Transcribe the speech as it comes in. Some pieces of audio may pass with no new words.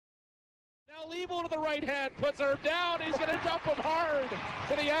Levo to the right hand, puts her down. He's going to dump him hard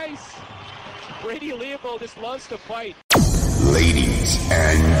to the ice. Brady Levo just loves to fight. Ladies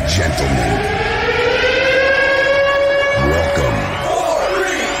and gentlemen, welcome, 4, 3,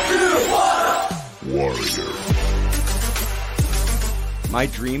 2, 1, Warrior. My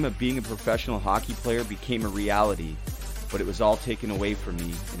dream of being a professional hockey player became a reality, but it was all taken away from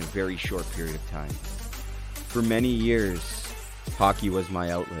me in a very short period of time. For many years, hockey was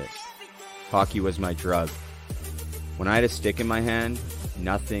my outlet. Hockey was my drug. When I had a stick in my hand,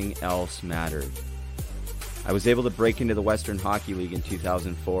 nothing else mattered. I was able to break into the Western Hockey League in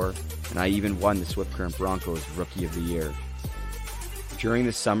 2004, and I even won the Swift Current Broncos Rookie of the Year. During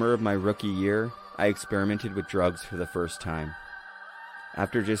the summer of my rookie year, I experimented with drugs for the first time.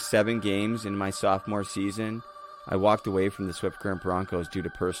 After just 7 games in my sophomore season, I walked away from the Swift Current Broncos due to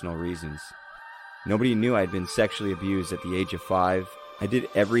personal reasons. Nobody knew I had been sexually abused at the age of 5. I did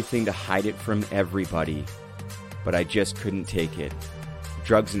everything to hide it from everybody, but I just couldn't take it.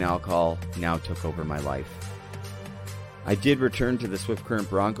 Drugs and alcohol now took over my life. I did return to the Swift Current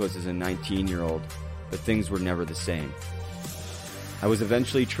Broncos as a 19-year-old, but things were never the same. I was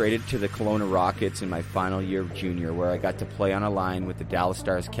eventually traded to the Kelowna Rockets in my final year of junior, where I got to play on a line with the Dallas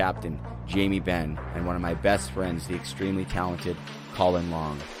Stars captain, Jamie Benn, and one of my best friends, the extremely talented Colin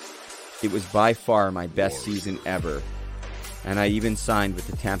Long. It was by far my best season ever, and I even signed with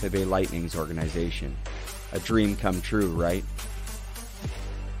the Tampa Bay Lightning's organization. A dream come true, right?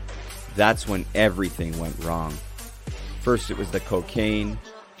 That's when everything went wrong. First it was the cocaine,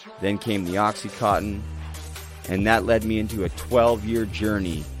 then came the Oxycontin, and that led me into a 12-year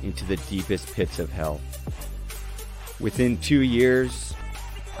journey into the deepest pits of hell. Within 2 years,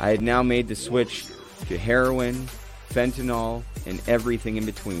 I had now made the switch to heroin, fentanyl, and everything in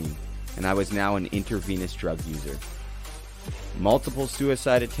between, and I was now an intravenous drug user. Multiple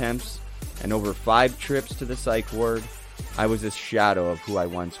suicide attempts, and over 5 trips to the psych ward, I was a shadow of who I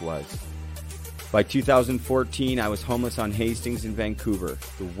once was. By 2014, I was homeless on Hastings in Vancouver,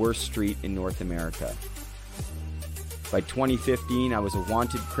 the worst street in North America. By 2015, I was a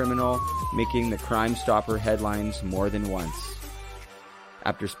wanted criminal, making the Crime Stopper headlines more than once.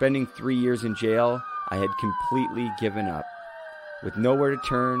 After spending 3 years in jail, I had completely given up. With nowhere to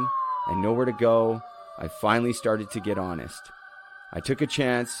turn and nowhere to go, I finally started to get honest. I took a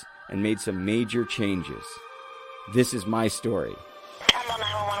chance and made some major changes. This is my story.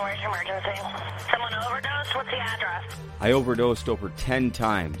 911, where's your emergency? Someone overdosed? What's the address? I overdosed over 10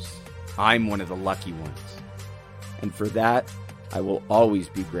 times. I'm one of the lucky ones. And for that, I will always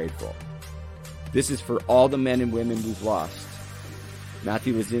be grateful. This is for all the men and women we've lost.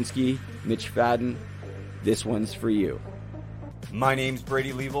 Matthew Lazinski, Mitch Fadden, this one's for you. My name's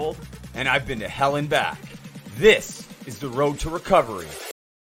Brady Levold, and I've been to hell and back. This is the road to recovery.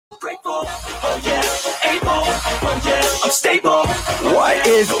 Grateful, oh yeah, able, oh yeah, I'm stable. What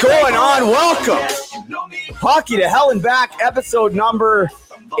is going on? Welcome. Hockey to Hell and Back, episode number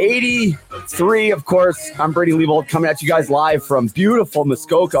 83. Of course, I'm Brady Levold coming at you guys live from beautiful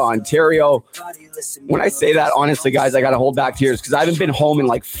Muskoka, Ontario. When I say that, honestly, guys, I got to hold back tears because I haven't been home in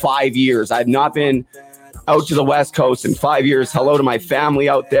like 5 years. I've not been out to the West Coast in 5 years. Hello to my family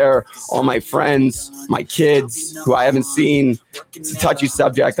out there, all my friends, my kids who I haven't seen. It's a touchy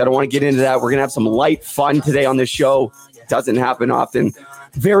subject. I don't want to get into that. We're going to have some light fun today on this show. It doesn't happen often.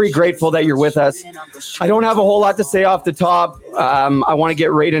 Very grateful that you're with us. I don't have a whole lot to say off the top. I want to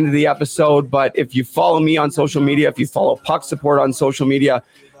get right into the episode, but if you follow me on social media, if you follow Puck Support on social media,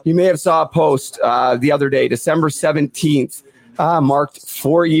 you may have saw a post the other day, December 17th, marked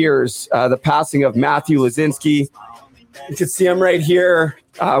 4 years, the passing of Matthew Lazinski. You can see him right here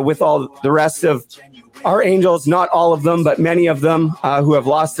with all the rest of our Angels, not all of them, but many of them who have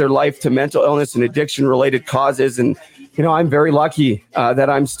lost their life to mental illness and addiction-related causes. And, you know, I'm very lucky that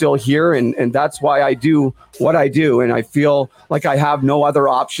I'm still here, and that's why I do what I do. And I feel like I have no other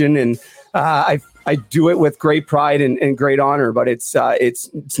option, and I do it with great pride and great honor, but it's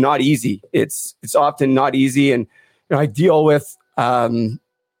not easy. It's often not easy. And you know, I deal with a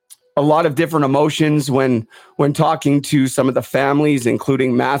lot of different emotions when talking to some of the families,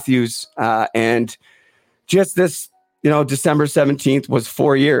 including Matthew's, and just this, you know, December 17th was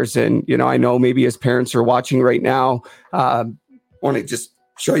 4 years. And, you know, I know maybe his parents are watching right now. I want to just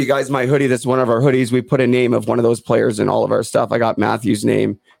show you guys my hoodie. This is one of our hoodies. We put a name of one of those players in all of our stuff. I got Matthew's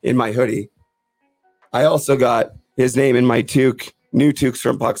name in my hoodie. I also got his name in my toque, new toques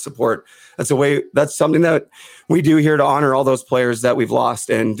from Puck Support. That's something that we do here to honor all those players that we've lost.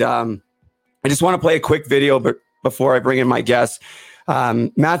 And I just want to play a quick video, but before I bring in my guest,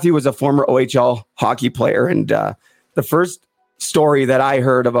 Matthew was a former OHL hockey player. And the first story that I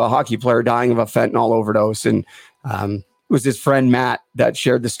heard of a hockey player dying of a fentanyl overdose. And it was his friend Matt that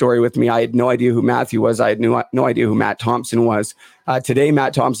shared the story with me. I had no idea who Matthew was. I had no idea who Matt Thompson was. Today,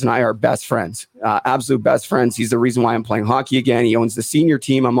 Matt Thompson and I are best friends, absolute best friends. He's the reason why I'm playing hockey again. He owns the senior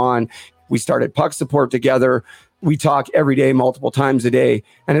team I'm on. We started Puck Support together. We talk every day, multiple times a day.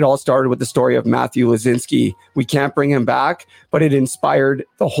 And it all started with the story of Matthew Lazinski. We can't bring him back, but it inspired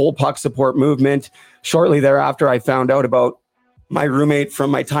the whole Puck Support movement. Shortly thereafter, I found out about my roommate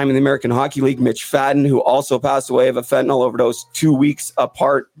from my time in the American Hockey League, Mitch Fadden, who also passed away of a fentanyl overdose 2 weeks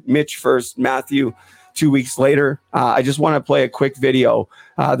apart. Mitch first, Matthew 2 weeks later. I just want to play a quick video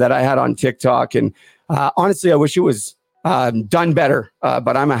that I had on TikTok. And honestly, I wish it was done better,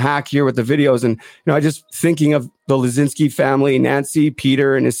 but I'm a hack here with the videos. And, I just thinking of the Lazinski family, Nancy,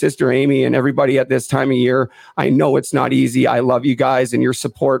 Peter, and his sister, Amy, and everybody at this time of year. I know it's not easy. I love you guys, and your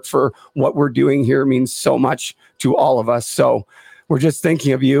support for what we're doing here means so much to all of us. So we're just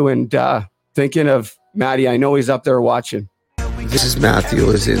thinking of you and thinking of Maddie. I know he's up there watching. This is Matthew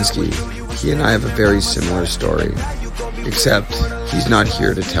Lazinski. He and I have a very similar story, except he's not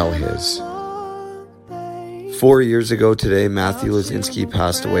here to tell his. 4 years ago today, Matthew Lazinski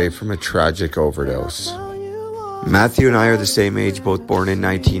passed away from a tragic overdose. Matthew and I are the same age, both born in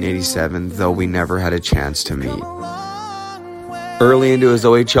 1987, though we never had a chance to meet. Early into his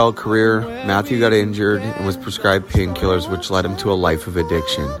OHL career, Matthew got injured and was prescribed painkillers, which led him to a life of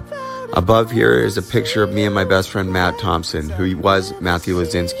addiction. Above here is a picture of me and my best friend Matt Thompson, who was Matthew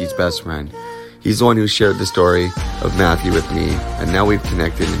Lazinski's best friend. He's the one who shared the story of Matthew with me, and now we've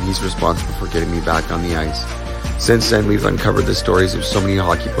connected, and he's responsible for getting me back on the ice. Since then, we've uncovered the stories of so many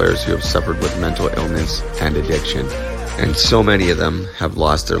hockey players who have suffered with mental illness and addiction, and so many of them have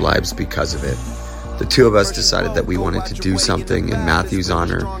lost their lives because of it. The two of us decided that we wanted to do something in Matthew's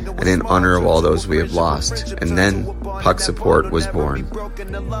honor and in honor of all those we have lost, and then Puck Support was born.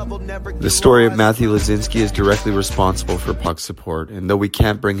 The story of Matthew Lazinski is directly responsible for Puck Support, and though we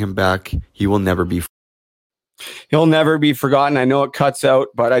can't bring him back, he will never be He'll never be forgotten. I know it cuts out,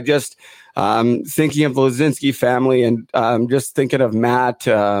 but I just thinking of the Lazinski family and just thinking of Matt.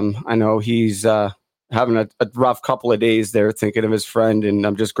 I know he's having a rough couple of days there, thinking of his friend, and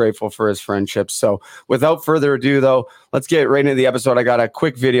I'm just grateful for his friendship. So without further ado, though, let's get right into the episode. I got a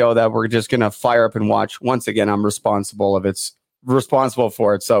quick video that we're just going to fire up and watch. Once again, I'm responsible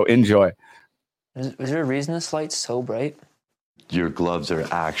for it. So enjoy. Is there a reason this light's so bright? Your gloves are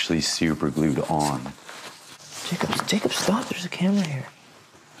actually super glued on. Jacob, stop. There's a camera here.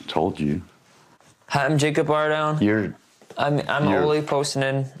 I told you. Hi, I'm Jacob Bardown. I'm Oli posting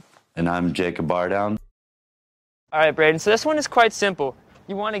in. And I'm Jacob Bardown. All right, Braden, so this one is quite simple.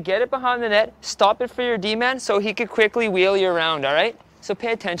 You want to get it behind the net, stop it for your D-man so he could quickly wheel you around, all right? So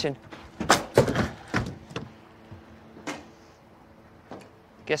pay attention.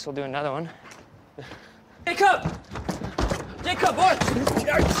 Guess we'll do another one. Jacob! Jacob, boy!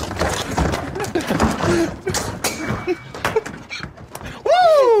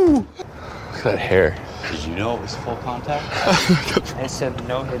 Woo! Look at that hair. Did you know it was full contact? I said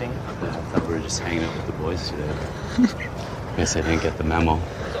no hitting. I thought we were just hanging out with the boys today. Guess I didn't get the memo.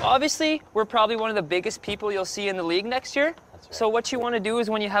 So obviously, we're probably one of the biggest people you'll see in the league next year. Right. So what you want to do is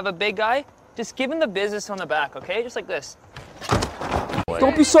when you have a big guy, just give him the business on the back, okay? Just like this.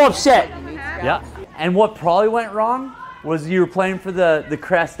 Don't be so upset. Yeah. And what probably went wrong was you were playing for the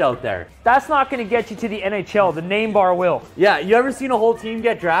crest out there. That's not going to get you to the NHL. The name bar will. Yeah, you ever seen a whole team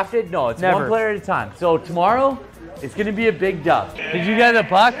get drafted? No, it's Never. One player at a time. So tomorrow, it's going to be a big dub. Did you get the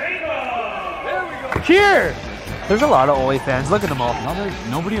puck? Here! There's a lot of Oli fans. Look at them all.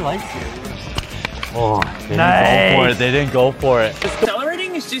 Nobody likes you. Oh, they didn't go for it. They didn't go for it.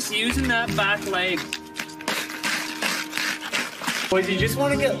 Accelerating is just using that back leg. Boys, you just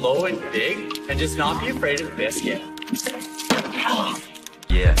want to get low and big and just not be afraid of the biscuit.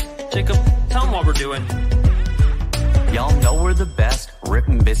 Yeah. Jacob, tell him what we're doing. Y'all know we're the best,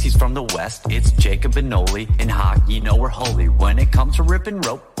 ripping bissies from the west. It's Jacob and Oli. In hockey, you know we're holy. When it comes to ripping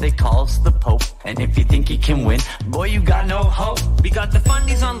rope, they call us the Pope. And if you think you can win, boy, you got no hope. We got the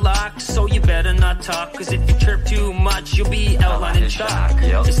fundies on lock, so you better not talk. Cause if you chirp too much, you'll be outlining chalk.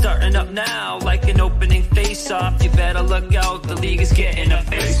 Yep. It's starting up now, like an opening face-off. You better look out, the league is getting a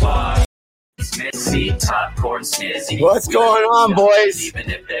face-off. What's going on, boys?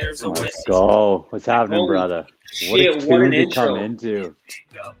 Let's go. What's happening, brother? What a tune to come into.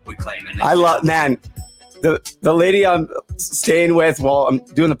 I love, man, the lady I'm staying with while I'm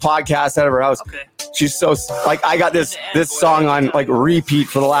doing the podcast out of her house. Okay. She's so, like, I got this song on like repeat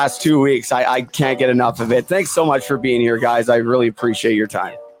for the last 2 weeks. I can't get enough of it. Thanks so much for being here, guys. I really appreciate your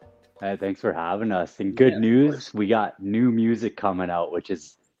time. Thanks for having us. And good news, we got new music coming out, which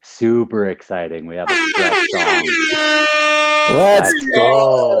is super exciting. We have a stretch song. Let's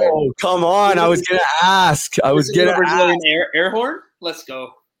go. Come on. I was going to ask. Brazilian air horn. Let's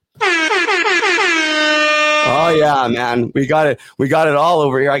go. Oh yeah, man. We got it all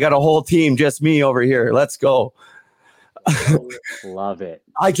over here. I got a whole team, just me over here. Let's go. Love it.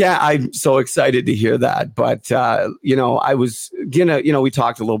 I'm so excited to hear that. But, I was we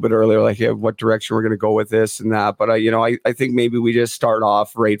talked a little bit earlier, like what direction we're going to go with this and that. But, I think maybe we just start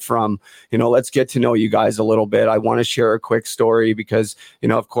off right from, let's get to know you guys a little bit. I want to share a quick story because,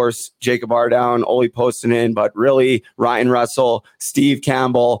 of course, Jacob Ardown, Ole Postonen, but really Ryan Russell, Steve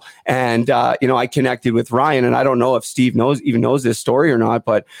Campbell. And, I connected with Ryan, and I don't know if Steve knows this story or not.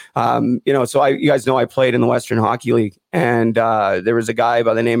 But, so you guys know I played in the Western Hockey League. And there was a guy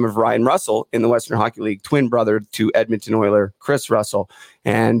by the name of Ryan Russell in the Western Hockey League, twin brother to Edmonton Oiler Chris Russell.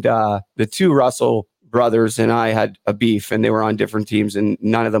 And the two Russell brothers and I had a beef, and they were on different teams, and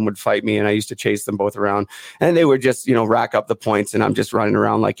none of them would fight me. And I used to chase them both around, and they would just, rack up the points, and I'm just running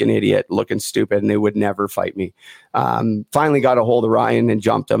around like an idiot, looking stupid, and they would never fight me. Finally got a hold of Ryan and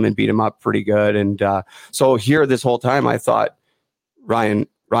jumped him and beat him up pretty good. And so here this whole time I thought Ryan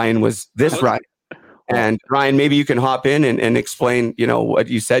was this Ryan. And Ryan, maybe you can hop in and explain, what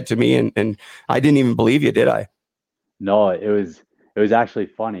you said to me. And I didn't even believe you, did I? No, it was actually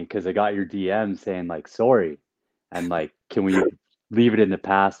funny because I got your DM saying like, sorry. And like, can we leave it in the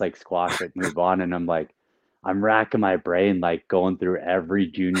past, like squash it, move on? And I'm like, I'm racking my brain, like going through every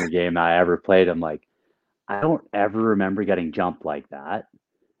junior game I ever played. I'm like, I don't ever remember getting jumped like that.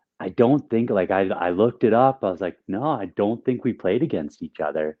 I don't think I looked it up. I was like, no, I don't think we played against each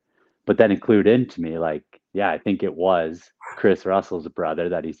other. But then it clued into me, like, yeah, I think it was Chris Russell's brother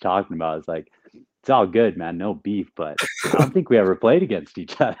that he's talking about. It's like, it's all good, man, no beef, but I don't think we ever played against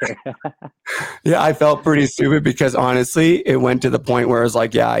each other. Yeah, I felt pretty stupid because honestly, it went to the point where I was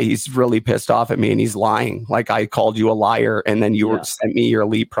like, yeah, he's really pissed off at me and he's lying. Like I called you a liar, and then you sent me your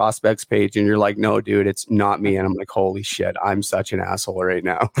elite prospects page, and you're like, no, dude, it's not me. And I'm like, holy shit, I'm such an asshole right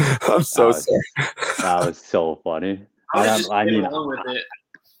now. I'm so sorry. That was so funny. I mean, with it.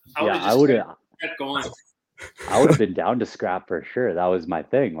 I would have kept going. I would have been down to scrap for sure. That was my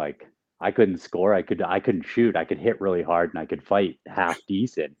thing. Like I couldn't score. I couldn't shoot. I could hit really hard, and I could fight half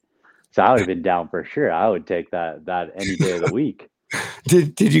decent. So I would have been down for sure. I would take that any day of the week.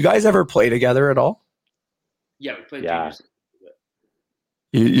 Did you guys ever play together at all? Yeah, we played. Yeah.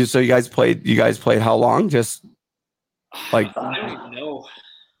 So you guys played how long? Just like I don't even know.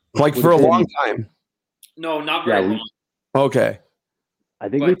 Like for a long time. No, not very long. Okay. I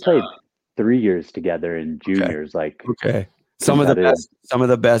think we played 3 years together in juniors. Okay. Some of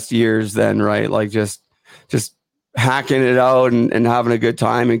the best years then, right? Like just hacking it out and having a good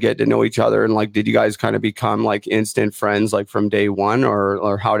time and getting to know each other. And like, did you guys kind of become like instant friends, like from day one,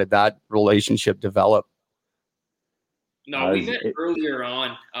 or how did that relationship develop? No, we met earlier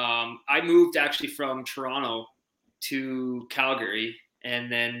on. I moved actually from Toronto to Calgary,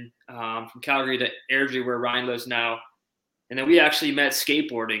 and then from Calgary to Airdrie, where Ryan lives now. And then we actually met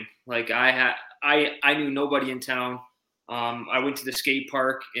skateboarding. Like I knew nobody in town. I went to the skate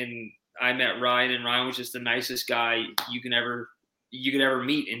park and I met Ryan, and Ryan was just the nicest guy you could ever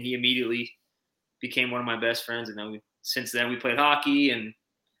meet. And he immediately became one of my best friends. And then since then we played hockey, and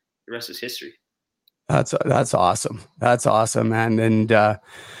the rest is history. That's awesome. That's awesome, man. And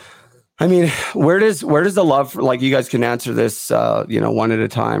I mean, where does the love for, like, you guys can answer this, one at a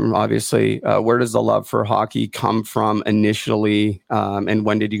time, obviously. Where does the love for hockey come from initially? And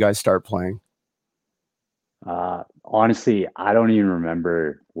when did you guys start playing? Honestly, I don't even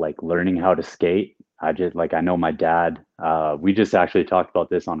remember like learning how to skate. I just I know my dad, we just actually talked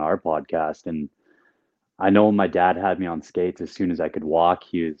about this on our podcast, and I know my dad had me on skates as soon as I could walk.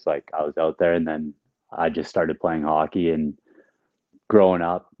 He was like, I was out there, and then I just started playing hockey. And growing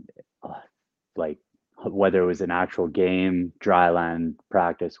up, like whether it was an actual game, dry land,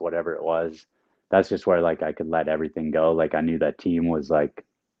 practice, whatever it was, that's just where like I could let everything go. Like I knew that team was like,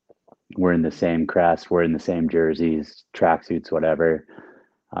 we're in the same crest, we're in the same jerseys, tracksuits, whatever.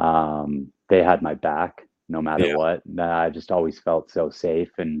 They had my back no matter what. I just always felt so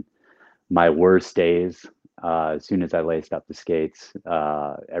safe. And my worst days, as soon as I laced up the skates,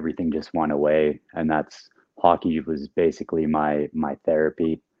 everything just went away. And that's, hockey was basically my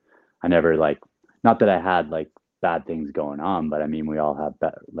therapy. I never not that I had like bad things going on, but I mean, we all have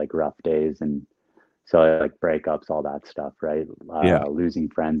like rough days, and so like breakups, all that stuff, right? Losing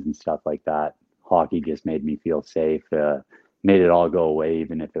friends and stuff like that. Hockey just made me feel safe, made it all go away,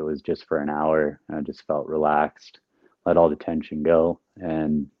 even if it was just for an hour. I just felt relaxed, let all the tension go.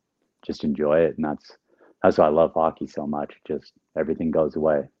 And just enjoy it. And that's why I love hockey so much. Just everything goes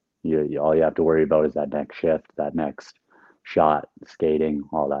away. All you have to worry about is that next shift, that next shot, skating,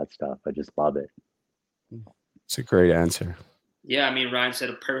 all that stuff. I just love it. It's a great answer. Yeah, I mean, Ryan said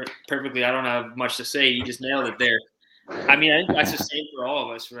it perfectly. I don't have much to say. You just nailed it there. I mean, I think that's the same for all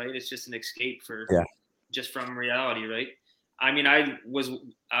of us, right? It's just an escape just from reality, right? I mean, I was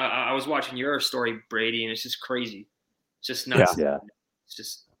watching your story, Brady, and it's just crazy. It's just nuts. Yeah. It's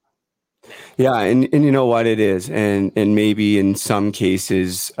just. Yeah, and you know what it is, and maybe in some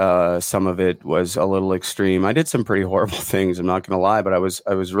cases, some of it was a little extreme. I did some pretty horrible things. I'm not going to lie, but I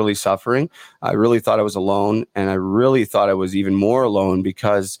was really suffering. I really thought I was alone, and I really thought I was even more alone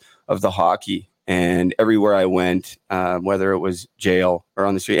because of the hockey. And everywhere I went, whether it was jail or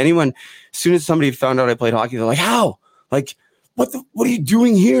on the street, as soon as somebody found out I played hockey, they're like, "How? Like, what are you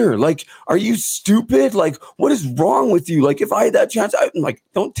doing here? Like, are you stupid? Like, what is wrong with you? Like, if I had that chance, I'm like,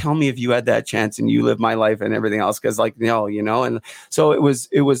 don't tell me if you had that chance and you live my life and everything else." Cause like, no, you know? And so it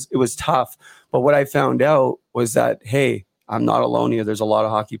was tough. But what I found out was that, hey, I'm not alone here. There's a lot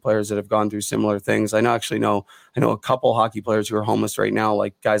of hockey players that have gone through similar things. I know a couple hockey players who are homeless right now,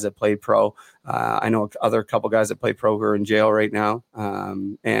 like guys that played pro. I know other couple guys that play pro who are in jail right now.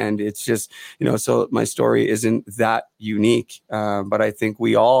 And it's just, so my story isn't that unique. But I think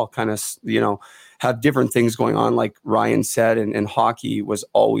we all kind of, have different things going on. Like Ryan said, and hockey was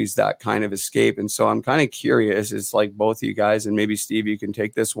always that kind of escape. And so I'm kind of curious, it's like both of you guys, and maybe Steve, you can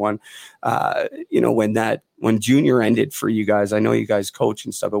take this one, when junior ended for you guys. I know you guys coach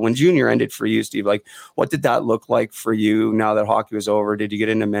and stuff, but when junior ended for you, Steve, like what did that look like for you now that hockey was over? Did you get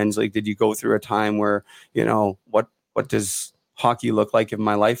into men's league? Did you go through a time where, what does hockey look like in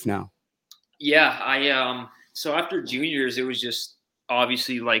my life now? Yeah, so after juniors, it was just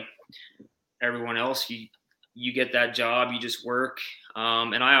obviously like everyone else, you get that job, you just work.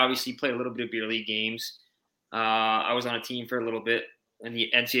 And I obviously played a little bit of beer league games. I was on a team for a little bit in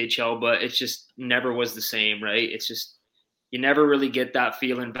the NCHL, but it just never was the same, right? It's just, you never really get that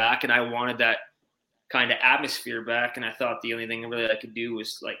feeling back. And I wanted that kind of atmosphere back. And I thought the only thing really I could do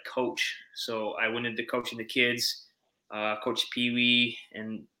was like coach. So I went into coaching the kids, coach Pee Wee,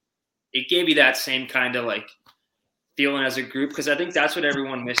 and it gave you that same kind of like feeling as a group, because I think that's what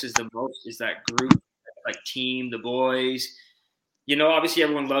everyone misses the most is that group, like team, the boys. Obviously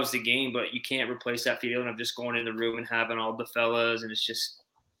everyone loves the game, but you can't replace that feeling of just going in the room and having all the fellas, and it's just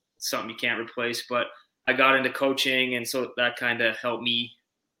something you can't replace. But I got into coaching, and so that kind of helped me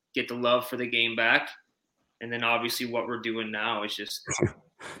get the love for the game back. And then obviously what we're doing now is just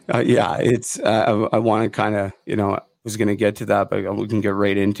it's I want to kind of was going to get to that, but we can get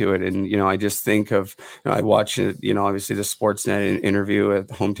right into it. And, I just think of, I watch it, obviously the Sportsnet interview at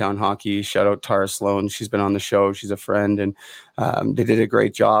Hometown Hockey. Shout out Tara Sloan. She's been on the show. She's a friend, and they did a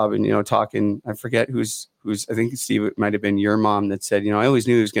great job. And, talking, I forget who's, I think Steve, it might've been your mom that said, I always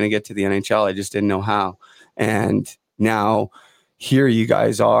knew he was going to get to the NHL. I just didn't know how. And now here you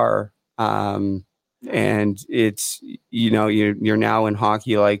guys are. And it's, you're now in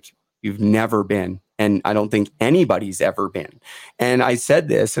hockey like you've never been. And I don't think anybody's ever been. And I said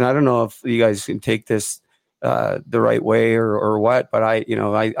this, and I don't know if you guys can take this the right way or what, but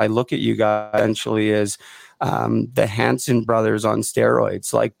I look at you guys essentially as the Hanson brothers on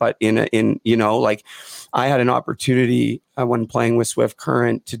steroids. Like, but like I had an opportunity when playing with Swift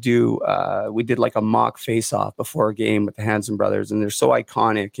Current to do, we did like a mock face-off before a game with the Hanson brothers, and they're so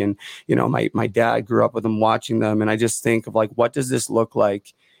iconic. And, my dad grew up with them, watching them. And I just think of like, what does this look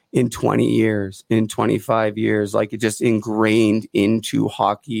like in 20 years, in 25 years? Like, it just ingrained into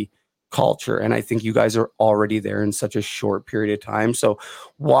hockey culture. And I think you guys are already there in such a short period of time. So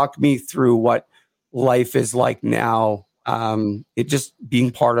walk me through what life is like now. It just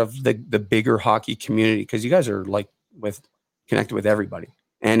being part of the bigger hockey community, because you guys are like connected with everybody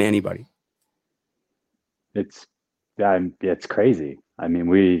and anybody. It's crazy. I mean,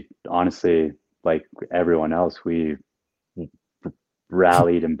 we honestly, like everyone else, we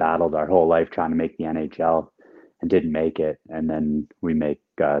rallied and battled our whole life trying to make the NHL and didn't make it. And then we make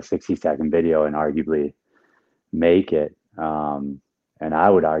a 60-second video and arguably make it. And I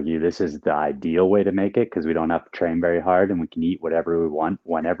would argue this is the ideal way to make it, because we don't have to train very hard and we can eat whatever we want,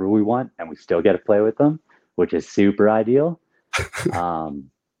 whenever we want, and we still get to play with them, which is super ideal.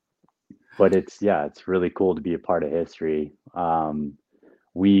 But it's really cool to be a part of history.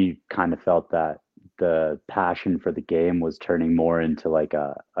 We kind of felt that the passion for the game was turning more into like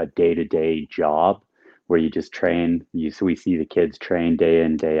a day-to-day job where you just train. So we see the kids train day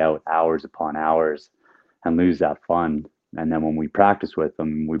in, day out, hours upon hours, and lose that fun. And then when we practice with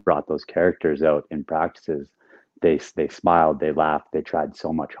them, we brought those characters out in practices. they smiled, they laughed, they tried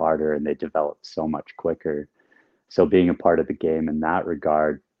so much harder, and they developed so much quicker. So being a part of the game in that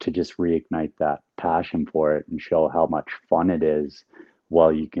regard, to just reignite that passion for it and show how much fun it is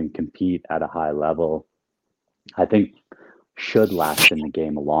while you can compete at a high level, I think should last in the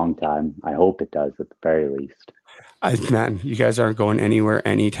game a long time. I hope it does at the very least. Man, you guys aren't going anywhere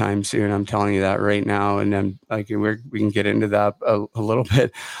anytime soon. I'm telling you that right now. And then like we can get into that a little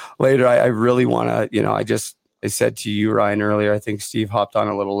bit later. I really want to, I said to you, Ryan, earlier, I think Steve hopped on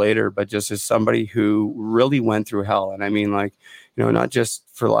a little later, but just as somebody who really went through hell. And I mean, like, not just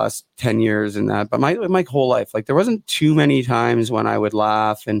for the last 10 years and that, but my whole life, like there wasn't too many times when I would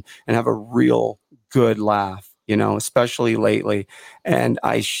laugh and have a real good laugh, especially lately. And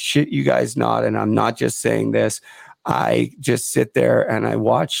I shit you guys not, and I'm not just saying this. I just sit there and I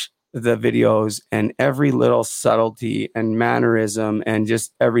watch the videos and every little subtlety and mannerism and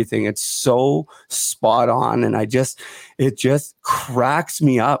just everything. It's so spot on. And it just cracks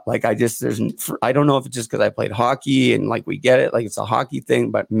me up. Like I don't know if it's just because I played hockey and like we get it, like it's a hockey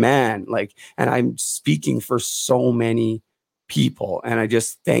thing, but man, like, and I'm speaking for so many people. And I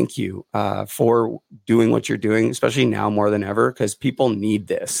just thank you for doing what you're doing, especially now more than ever, because people need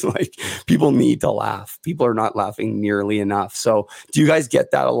this. Like people need to laugh. People are not laughing nearly enough. So do you guys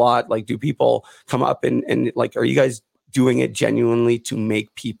get that a lot? Like, do people come up and like, are you guys doing it genuinely to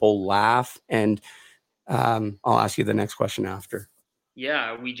make people laugh? And I'll ask you the next question after.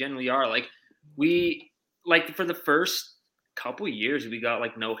 Yeah, we generally are. Like for the first couple of years, we got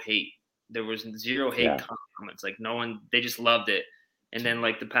like no hate. There was zero hate comments. Like no one, they just loved it. And then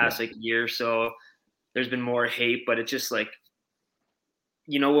like the past like year or so, there's been more hate, but it's just like,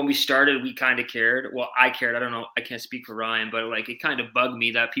 when we started, we kind of cared. Well, I cared. I don't know. I can't speak for Ryan, but like, it kind of bugged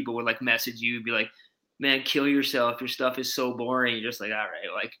me that people would like message you, be like, man, kill yourself. Your stuff is so boring. You're just like, all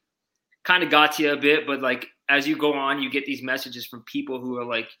right, like kind of got to you a bit. But like, as you go on, you get these messages from people who are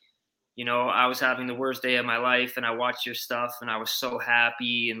like, I was having the worst day of my life and I watched your stuff and I was so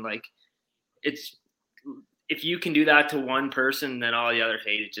happy. And like, if you can do that to one person, then all the other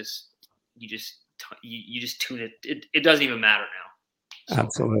hate, you just tune it. It doesn't even matter now. So.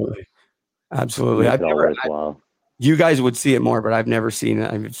 Absolutely. You guys would see it more, but I've never seen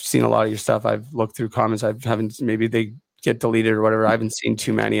it. I've seen a lot of your stuff. I've looked through comments. Maybe they get deleted or whatever. I haven't seen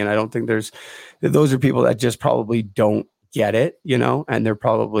too many. And I don't think those are people that just probably don't get it, and they're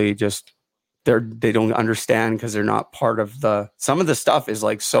probably just, they don't understand because they're not part of some of the stuff is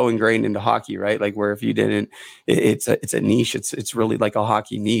like so ingrained into hockey, right? Like where if you didn't, it's a niche. It's really like a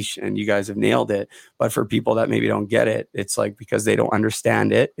hockey niche and you guys have nailed it. But for people that maybe don't get it, it's like, because they don't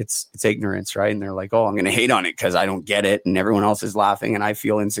understand it, it's ignorance, right? And they're like, oh, I'm going to hate on it because I don't get it. And everyone else is laughing and I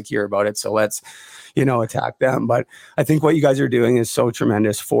feel insecure about it. So let's, attack them. But I think what you guys are doing is so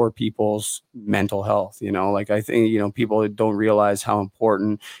tremendous for people's mental health. Like I think, people don't realize how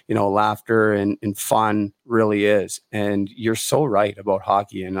important, laughter and fun really is. And you're so right about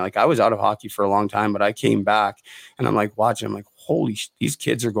hockey. And like, I was out of hockey for a long time, but I came back and I'm like watching, I'm like, holy, these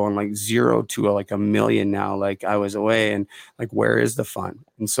kids are going like 0 to like 1 million now. Like I was away and like, where is the fun?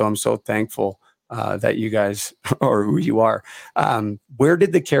 And so I'm so thankful that you guys are who you are. Where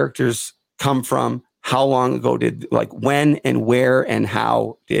did the characters come from? How long ago when and where and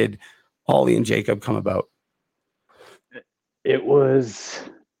how did Ollie and Jacob come about? It was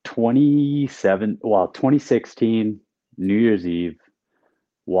 2016, New Year's Eve,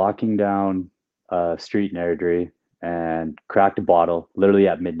 walking down a street in Airdrie and cracked a bottle literally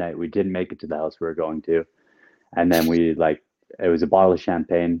at midnight. We didn't make it to the house we were going to. And then it was a bottle of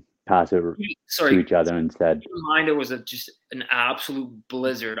champagne, pass it to each other and said, keep in mind, it was just an absolute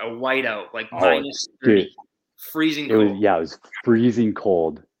blizzard, a whiteout, like minus 30, dude, freezing cold. It was freezing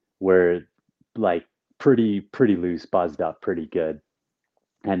cold. We're like pretty loose, buzzed up, pretty good.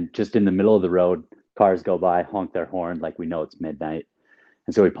 And just in the middle of the road, cars go by, honk their horn, like we know it's midnight.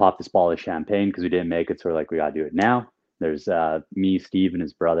 And so we popped this bottle of champagne because we didn't make it. So we're like, we got to do it now. There's me, Steve, and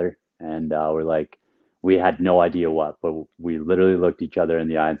his brother. And we're like, we had no idea what, but we literally looked each other in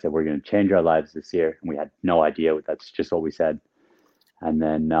the eye and said, we're going to change our lives this year. And we had no idea. That's just what we said. And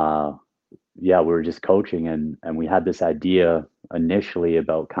then, we were just coaching and we had this idea initially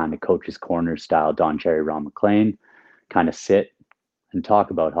about kind of Coach's Corner style, Don Cherry, Ron McLean, kind of sit and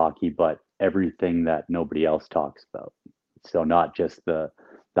talk about hockey, but everything that nobody else talks about. So not just the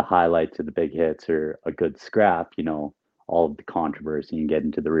highlights of the big hits or a good scrap, all of the controversy and get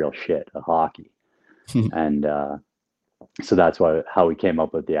into the real shit of hockey. And so that's how we came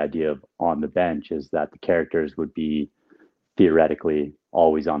up with the idea of On the Bench, is that the characters would be theoretically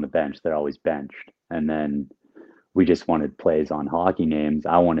always on the bench. They're always benched. And then we just wanted plays on hockey names.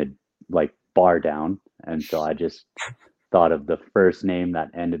 I wanted like Bar Down, And so I just thought of the first name that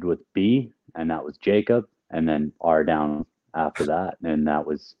ended with B, and that was Jacob, and then R down after that. And it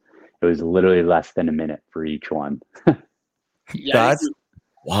was literally less than a minute for each one. Yeah, That's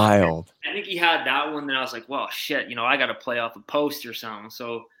wild. I think he had that one. Then I was like, well, shit, I got to play off a post or something.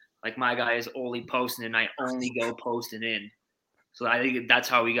 So like my guy is only posting and I only go posting in. So I think that's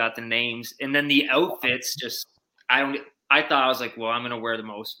how we got the names. And then the outfits I thought, I was like, well, I'm going to wear the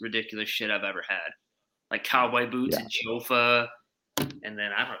most ridiculous shit I've ever had. Like cowboy boots and Jofa. And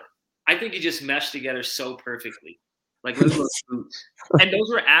then I think it just meshed together so perfectly. Like look at those boots. And those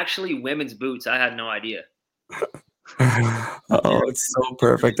were actually women's boots. I had no idea. Oh, it's so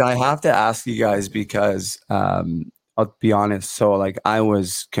perfect. I have to ask you guys because I'll be honest. So like I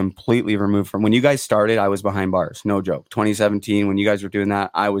was completely removed from when you guys started. I was behind bars. No joke. 2017, when you guys were doing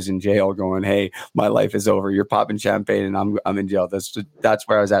that, I was in jail going, hey, my life is over. You're popping champagne and I'm in jail. That's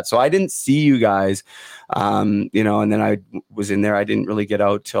where I was at. So I didn't see you guys, and then I was in there. I didn't really get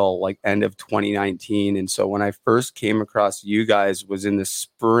out till like end of 2019. And so when I first came across you guys was in the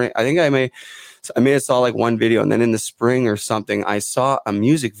spring. I think I may have saw like one video, and then in the spring or something, I saw a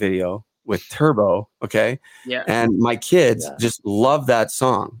music video with Turbo, okay? Yeah. And my kids just love that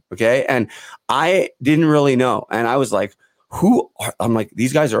song, okay? And I didn't really know. And I was like, I'm like,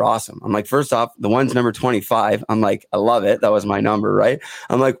 these guys are awesome. I'm like, first off, the one's number 25. I'm like, I love it. That was my number, right?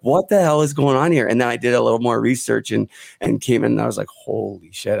 I'm like, what the hell is going on here? And then I did a little more research and came in and I was like,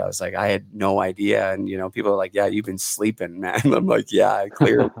 holy shit. I was like, I had no idea. And, people are like, yeah, you've been sleeping, man. I'm like, yeah,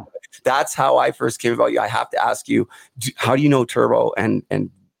 clearly. That's how I first came about you. I have to ask you, how do you know Turbo? And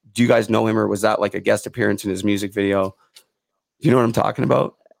do you guys know him, or was that like a guest appearance in his music video? Do you know what I'm talking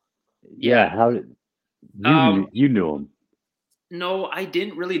about? Yeah. How did you knew him? No, I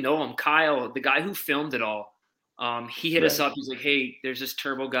didn't really know him. Kyle, the guy who filmed it all, he hit us up. He's like, hey, there's this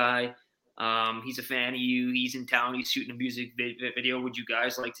Turbo guy. He's a fan of you. He's in town. He's shooting a music video. Would you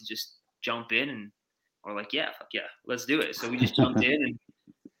guys like to just jump in? And we're like, yeah, fuck yeah, let's do it. So we just jumped in, and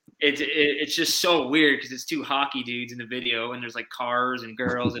it's just so weird because it's two hockey dudes in the video, and there's like cars and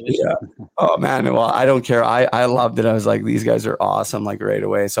girls. And Oh man, well, I don't care. I loved it. I was like, these guys are awesome, like right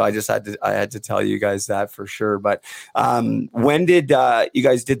away. So I had to tell you guys that for sure. But when did you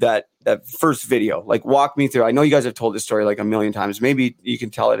guys did that first video? Like, walk me through. I know you guys have told this story like a million times. Maybe you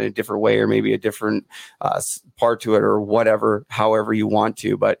can tell it in a different way, or maybe a different part to it, or whatever, however you want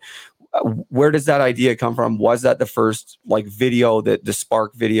to. But where does that idea come from? Was that the first like video, that the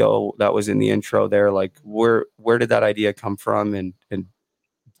Spark video that was in the intro there? Like where did that idea come from? And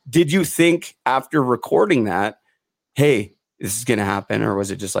did you think after recording that, hey, this is going to happen? Or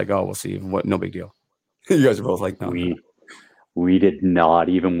was it just like, oh, we'll see, no big deal? You guys are both like, no. We did not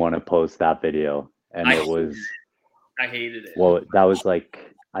even want to post that video. And I hated it. Well, that was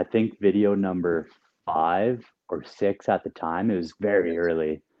like, I think video number 5 or 6 at the time. It was very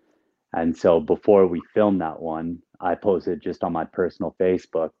early. And so before we filmed that one, I posted just on my personal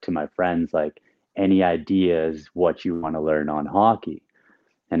Facebook to my friends, like, any ideas what you want to learn on hockey?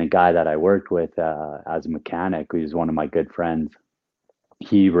 And a guy that I worked with as a mechanic, who's one of my good friends,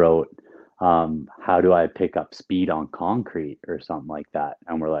 he wrote, how do I pick up speed on concrete or something like that?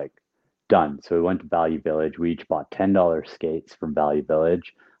 And we're like, done. So we went to Value Village. We each bought $10 skates from Value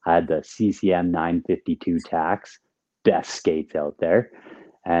Village. I had the CCM 952 Tax, best skates out there.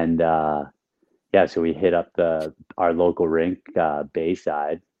 And so we hit up our local rink,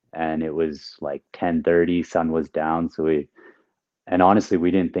 Bayside, and it was like 10:30, sun was down. And honestly,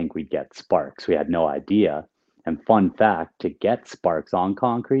 we didn't think we'd get sparks. We had no idea. And fun fact, to get sparks on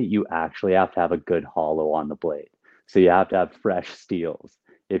concrete, you actually have to have a good hollow on the blade. So you have to have fresh steels.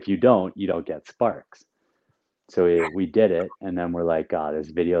 If you don't get sparks. So we did it, and then we're like, God,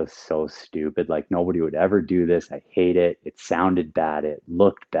 this video is so stupid. Like, nobody would ever do this. I hate it. It sounded bad. It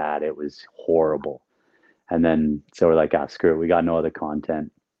looked bad. It was horrible. And then, so we're like, screw it. We got no other content.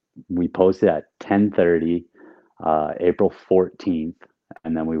 We posted at 10:30, April 14th,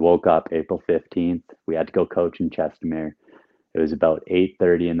 and then we woke up April 15th. We had to go coach in Chestermere. It was about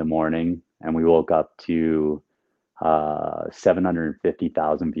 8:30 in the morning, and we woke up to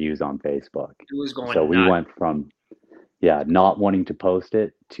 750,000 views on Facebook. It was going so nuts. We went from not wanting to post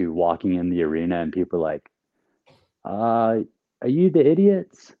it to walking in the arena and people were like, are you the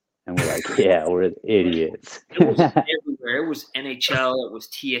idiots? And we're like, yeah, we're the idiots. It was everywhere. It was NHL, it was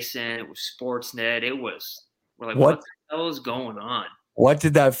TSN, it was Sportsnet. We're like, what the hell is going on? What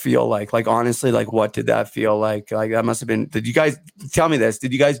did that feel like? Like, honestly, like, what did that feel like? Like, that must have been, did you guys, tell me this,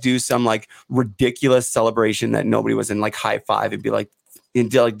 did you guys do some like ridiculous celebration that nobody was in, like high five and be like,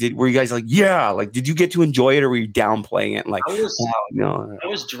 were you guys like, yeah, like, did you get to enjoy it, or were you downplaying it? And like, I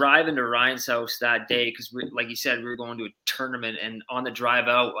was driving to Ryan's house that day because, like you said, we were going to a tournament, and on the drive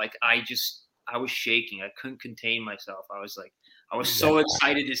out, like I was shaking. I couldn't contain myself. I was so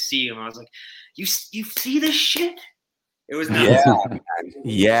excited to see him. I was like, you see this shit? It was nuts.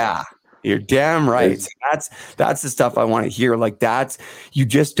 Yeah. You're damn right. That's the stuff I want to hear. Like, that's, you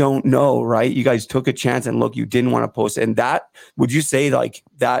just don't know, right? You guys took a chance, and look, you didn't want to post it. And that, would you say like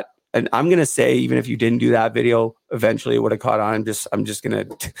that? And I'm going to say, even if you didn't do that video, eventually it would have caught on. I'm just going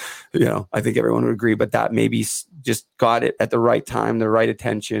to, I think everyone would agree, but that maybe just got it at the right time, the right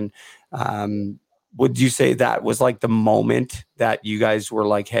attention. Would you say that was like the moment that you guys were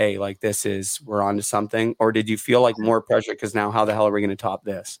like, hey, like we're on to something? Or did you feel like more pressure because now how the hell are we going to top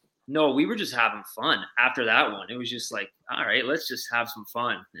this? No, we were just having fun after that one. It was just like, all right, let's just have some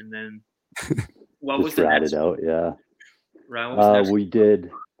fun. And then what was the next? It out, yeah. Right, we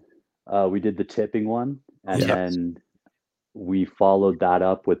did the tipping one, and then we followed that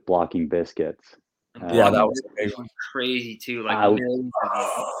up with blocking biscuits. That was crazy too. Like you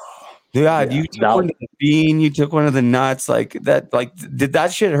took one of the bean, you took one of the nuts, like that. Like, did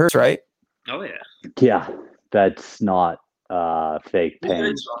that shit hurt, right? Oh yeah. Yeah, that's not fake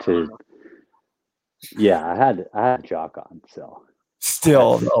pain. I had jock on, so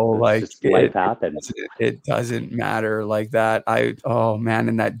still though, like life happens. It doesn't matter like that. In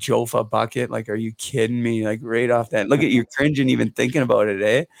that Jofa bucket, like, are you kidding me? Like, right off that, look at you cringing even thinking about it,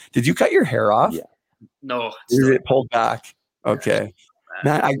 eh? Did you cut your hair off? Yeah. No. Is it pulled back? Okay.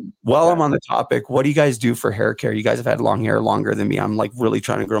 Man, I'm on the topic, what do you guys do for hair care? You guys have had long hair longer than me. I'm like really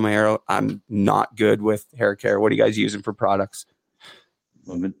trying to grow my hair out. I'm not good with hair care. What are you guys using for products?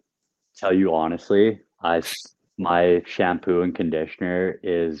 Let me tell you honestly, my shampoo and conditioner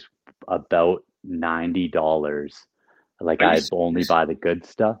is about $90. Like, I only buy the good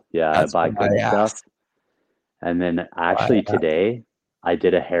stuff. Yeah, I buy good stuff. And then actually today, I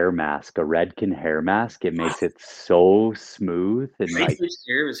did a hair mask, a Redken hair mask. It makes it so smooth and like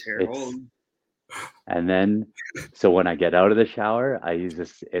and then, so when I get out of the shower, I use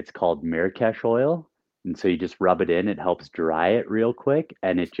this. It's called Mirakesh oil, and so you just rub it in. It helps dry it real quick,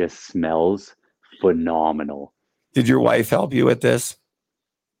 and it just smells phenomenal. Did your wife help you with this?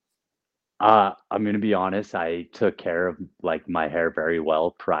 I'm gonna be honest. I took care of like my hair very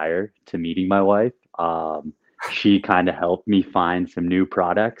well prior to meeting my wife. She kind of helped me find some new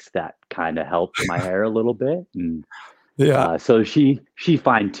products that kind of helped my hair a little bit. And so she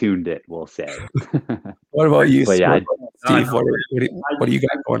fine-tuned it, we'll say. What about you, Steve? What do you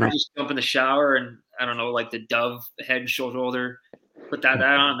got going on? I just jump in the shower and, I don't know, like the Dove head shoulder, put that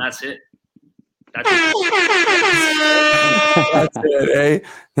on, and that's it. That's it, eh?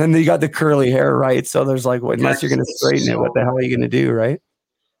 Then you got the curly hair, right? So there's like, unless you're going to straighten it, what the hell are you going to do, right?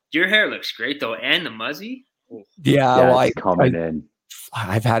 Your hair looks great though, and the muzzy. Well, coming in.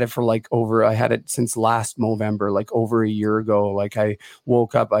 I've had it for I had it since last November, like over a year ago. Like, I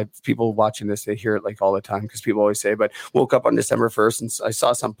woke up, people watching this, they hear it like all the time because people always say, but woke up on December 1st and I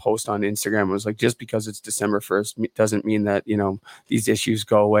saw some post on Instagram. It was like, just because it's December 1st doesn't mean that, these issues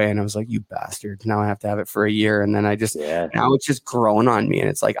go away. And I was like, you bastard. Now I have to have it for a year. And then now it's just growing on me. And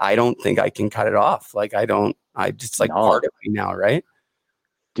it's like, I don't think I can cut it off. Like, it's like part of me now, right?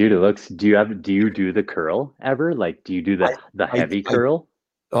 Dude, it looks. Do you do the curl ever? Like, do you do the heavy curl?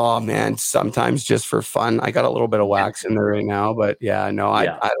 Oh man, sometimes just for fun. I got a little bit of wax in there right now, but I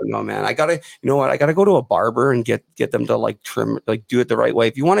don't know, man. I gotta go to a barber and get them to like trim, like do it the right way.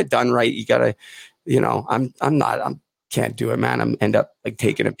 If you want it done right, you gotta, can't do it, man. I'm end up like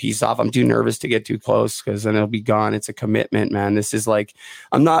taking a piece off. I'm too nervous to get too close because then it'll be gone. It's a commitment, man. This is like,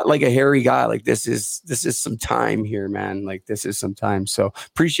 I'm not like a hairy guy. Like, this is some time here, man. Like, this is some time. So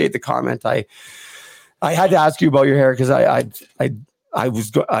appreciate the comment. I had to ask you about your hair because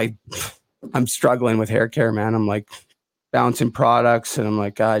I'm struggling with hair care, man. I'm like bouncing products and I'm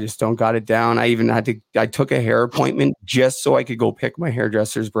like, I just don't got it down. I took a hair appointment just so I could go pick my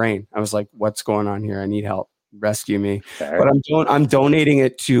hairdresser's brain. I was like, what's going on here? I need help. Rescue me. Fair. But I'm donating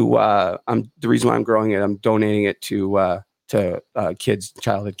it to the reason why I'm growing it, I'm donating it to kids'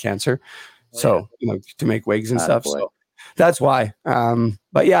 childhood cancer. To make wigs and stuff. Boy. So that's why.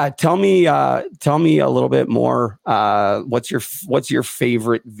 But yeah, tell me a little bit more. What's your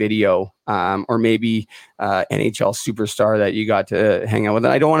favorite video, or maybe NHL superstar that you got to hang out with?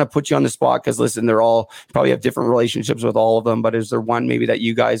 And I don't want to put you on the spot because listen, they're all probably have different relationships with all of them. But is there one maybe that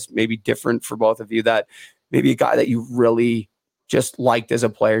you guys maybe different for both of you, that maybe a guy that you really just liked as a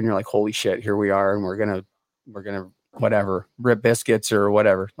player and you're like, holy shit, here we are, and we're gonna whatever, rip biscuits or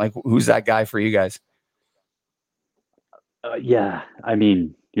whatever. Like, who's that guy for you guys? Yeah, I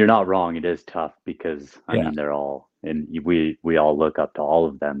mean, you're not wrong. It is tough because I mean they're all, and we all look up to all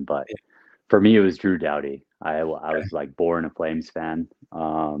of them. But for me, it was Drew Doughty. I was like born a Flames fan.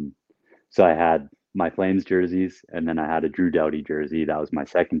 So I had my Flames jerseys, and then I had a Drew Doughty jersey. That was my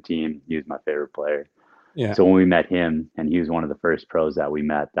second team. He was my favorite player. Yeah. So when we met him, and he was one of the first pros that we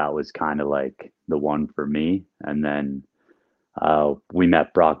met, that was kind of like the one for me. And then we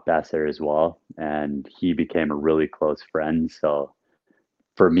met Brock Besser as well, and he became a really close friend. So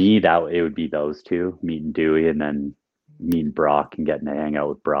for me, that it would be those two, meeting Dewey and then meeting Brock and getting to hang out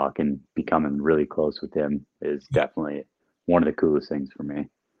with Brock and becoming really close with him is definitely one of the coolest things for me.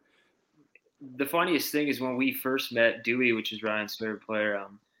 The funniest thing is when we first met Dewey, which is Ryan's favorite player,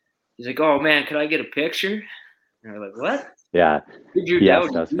 he's like, "Oh man, could I get a picture?" And we're like, "What?" Yeah. He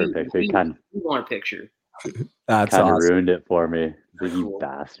asked us for a picture. We want a picture. That's kind of awesome. ruined it for me. You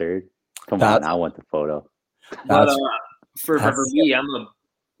bastard. Come on, I want the photo. But for me,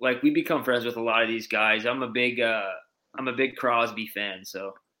 we become friends with a lot of these guys. I'm a big Crosby fan,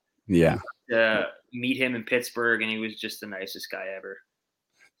 so yeah. Meet him in Pittsburgh, and he was just the nicest guy ever.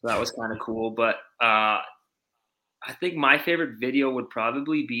 So that was kind of cool. But I think my favorite video would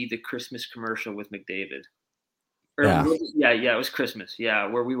probably be the Christmas commercial with McDavid. It was Christmas. Yeah,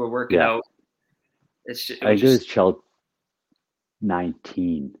 where we were working out. I think it was Chell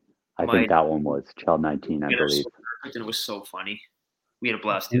 19. I think that one was Chell 19, I believe. And it was so funny. We had a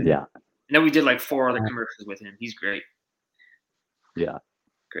blast doing it. Yeah. And then we did like 4 other commercials with him. He's great. Yeah.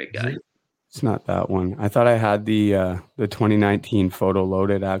 Great guy. It's not that one. I thought I had the 2019 photo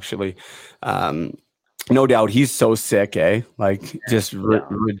loaded, actually. No doubt he's so sick, eh? Like just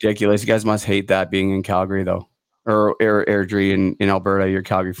ridiculous. You guys must hate that being in Calgary, though. Or Airdrie in Alberta. You're a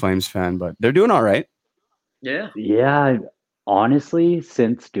Calgary Flames fan, but they're doing all right. Yeah. Yeah. Honestly,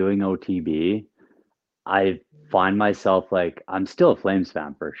 since doing OTB, I find myself like I'm still a Flames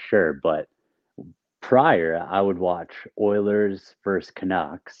fan for sure, but prior I would watch Oilers versus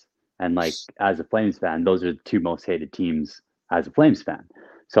Canucks, and like as a Flames fan, those are the two most hated teams as a Flames fan.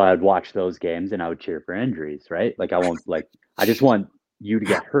 So I'd watch those games and I would cheer for injuries, right? Like I just want you to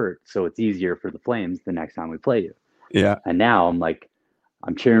get hurt so it's easier for the Flames the next time we play you. Yeah. And now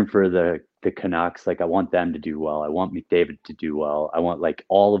I'm cheering for the Canucks. Like I want them to do well. I want McDavid to do well. I want like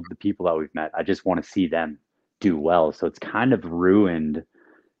all of the people that we've met. I just want to see them do well. So it's kind of ruined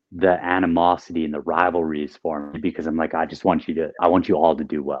the animosity and the rivalries for me because I'm like, I want you all to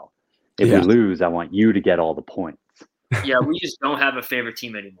do well. If we lose, I want you to get all the points. Yeah, we just don't have a favorite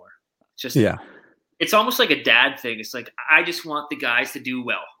team anymore. It's almost like a dad thing. It's like, I just want the guys to do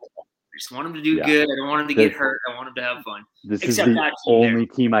well. I just want them to do good. I don't want them to get hurt. I want them to have fun. This is the only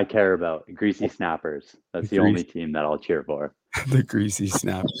team I care about. Greasy Snappers. That's the only team that I'll cheer for. The Greasy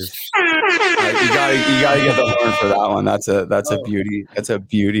Snappers. You gotta get the horn for that one. That's a beauty. That's a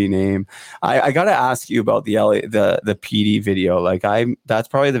beauty name. I gotta ask you about the PD video. That's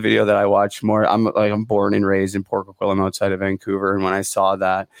probably the video that I watch more. I'm born and raised in Port Coquitlam outside of Vancouver, and when I saw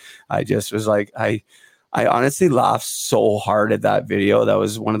that, I just was like, I honestly laughed so hard at that video. That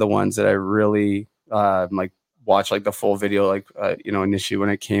was one of the ones that I really watched the full video, initially when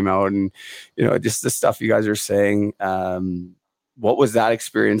it came out, and just the stuff you guys are saying. What was that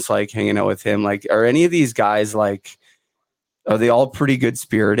experience like hanging out with him? Like, are any of these guys are they all pretty good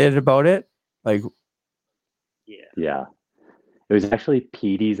spirited about it? Yeah. It was actually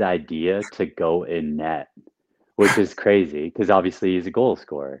Petey's idea to go in net, which is crazy because obviously he's a goal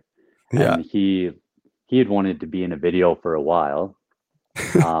scorer. Yeah. And he had wanted to be in a video for a while.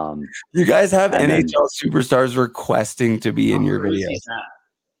 You guys have NHL superstars requesting to be in your videos.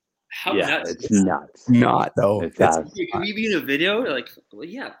 How nuts? It's nuts. Not though. Can we be in a video? Well,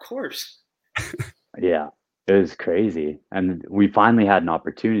 yeah, of course. Yeah, it was crazy. And we finally had an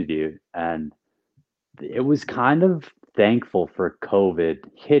opportunity, and it was kind of thankful for COVID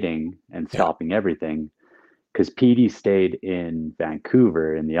hitting and stopping everything, because Petey stayed in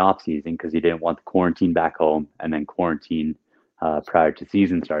Vancouver in the off season because he didn't want the quarantine back home and then quarantine prior to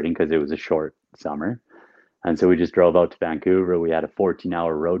season starting because it was a short summer. And so we just drove out to Vancouver. We had a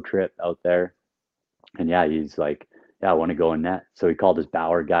 14-hour road trip out there. And he's like, I want to go in net. So he called his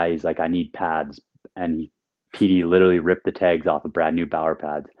Bauer guy. He's like, I need pads. And Petey literally ripped the tags off of brand new Bauer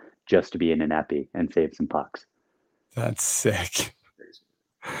pads just to be in an epi and save some pucks. That's sick.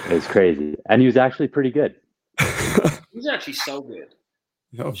 It was crazy. And he was actually pretty good. He was actually so good.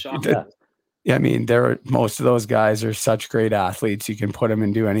 Yeah, I mean, most of those guys are such great athletes. You can put them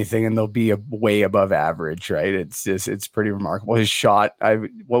and do anything, and they'll be way above average, right? It's pretty remarkable. His shot,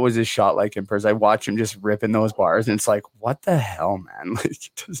 what was his shot like in person? I watch him just ripping those bars, and it's like, what the hell, man? It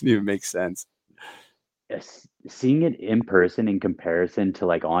doesn't even make sense. Yes, seeing it in person in comparison to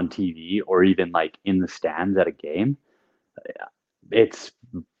like on TV or even like in the stands at a game, it's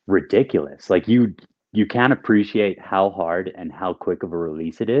ridiculous. Like you can't appreciate how hard and how quick of a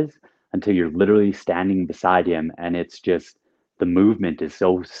release it is until you're literally standing beside him, and it's just the movement is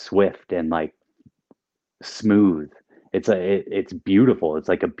so swift and like smooth. It's beautiful. It's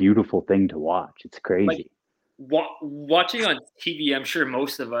like a beautiful thing to watch. It's crazy. Watching on TV, I'm sure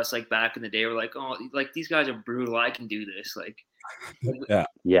most of us like back in the day were like, oh, like these guys are brutal. I can do this. Like,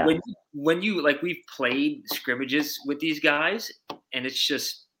 yeah. When you like, we've played scrimmages with these guys, and it's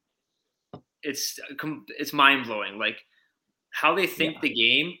just, it's mind blowing. Like how they think the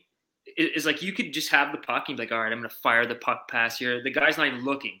game is like, you could just have the puck and be like, all right, I'm going to fire the puck pass here. The guy's not even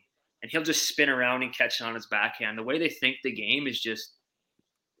looking, and he'll just spin around and catch it on his backhand. The way they think the game is just,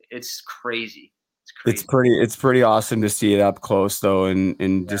 it's crazy. It's pretty awesome to see it up close though,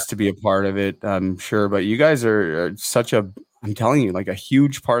 and just to be a part of it, I'm sure. But you guys are such a, I'm telling you, like a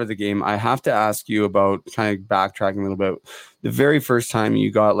huge part of the game. I have to ask you about, kind of backtracking a little bit, the very first time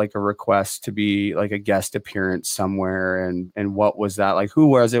you got like a request to be like a guest appearance somewhere, and what was that like? Who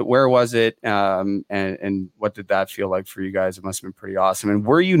was it? Where was it? And what did that feel like for you guys? It must have been pretty awesome. And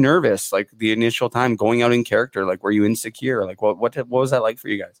were you nervous like the initial time going out in character? Like were you insecure? Like what was that like for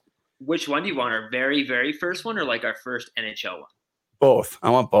you guys? Which one do you want? Our very, very first one, or like our first NHL one? Both.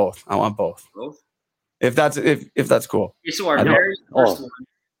 I want both. Both. If that's cool. Okay, so our very first one,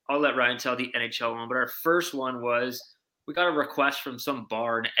 I'll let Ryan tell the NHL one, but our first one was, we got a request from some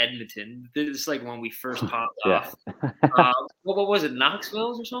bar in Edmonton. This is like when we first popped off. What was it?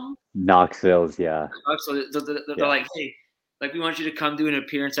 Knoxville's or something? Knoxville's, yeah. So they're like, hey, like we want you to come do an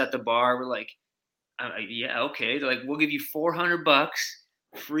appearance at the bar. We're like, yeah, okay. They're like, we'll give you $400.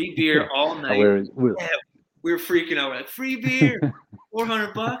 Free beer all night. We were freaking out. We're like, free beer,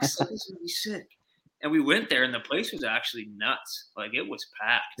 $400. This would be sick. And we went there, and the place was actually nuts. Like it was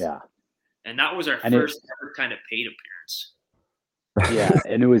packed. Yeah. And that was our first ever kind of paid appearance. Yeah,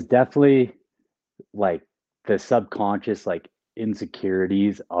 and it was definitely like the subconscious like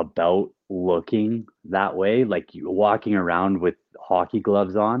insecurities about looking that way, like you walking around with hockey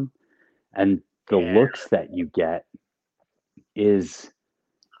gloves on, and the looks that you get is.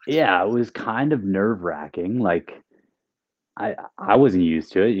 Yeah, it was kind of nerve-wracking. Like I wasn't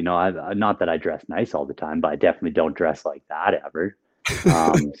used to it, you know. Not that I dress nice all the time, but I definitely don't dress like that ever.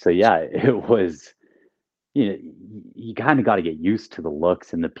 So yeah, it was. You know, you kind of got to get used to the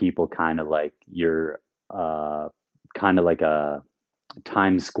looks and the people. Kind of like you're, kind of like a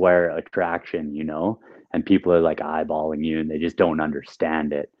Times Square attraction, you know. And people are like eyeballing you, and they just don't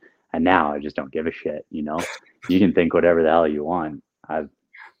understand it. And now I just don't give a shit, you know. You can think whatever the hell you want.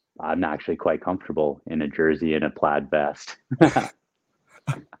 I'm actually quite comfortable in a jersey and a plaid vest.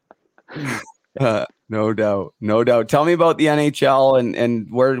 No doubt. Tell me about the NHL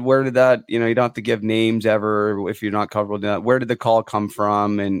and where did that, you know, you don't have to give names ever if you're not comfortable doing that. Where did the call come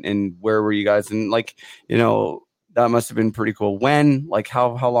from, and where were you guys? And like, you know, that must have been pretty cool. When, like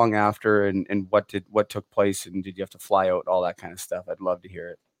how long after, and what took place, and did you have to fly out, all that kind of stuff? I'd love to hear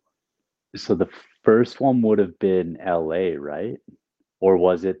it. So the first one would have been LA, right? Or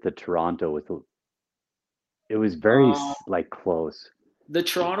was it the Toronto it was very like close. The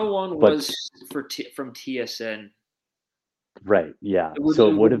Toronto one was from TSN. Right. Yeah.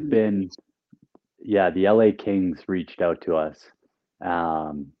 So it would have been, the LA Kings reached out to us.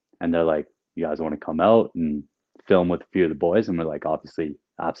 And they're like, you guys want to come out and film with a few of the boys? And we're like, obviously,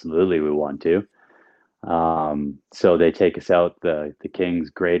 absolutely, we want to. So they take us out. The Kings,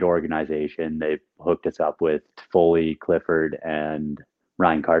 great organization. They hooked us up with Foley, Clifford, and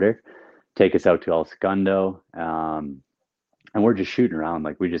Ryan Carter. Take us out to El Segundo, and we're just shooting around.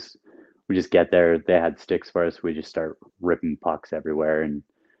 Like we just get there. They had sticks for us. We just start ripping pucks everywhere and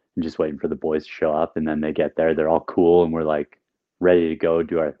just waiting for the boys to show up. And then they get there. They're all cool, and we're like ready to go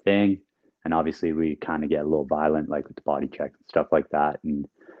do our thing. And obviously, we kind of get a little violent, like with the body check and stuff like that. And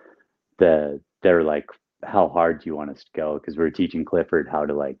they're like, how hard do you want us to go? Because we're teaching Clifford how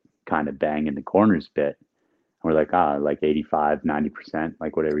to like kind of bang in the corners a bit. And we're like, like 85, 90%,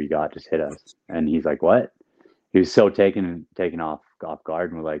 like whatever you got, just hit us. And he's like, what? He was so taken off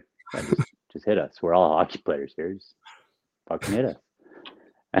guard. And we're like, just hit us. We're all hockey players here. Just fucking hit us.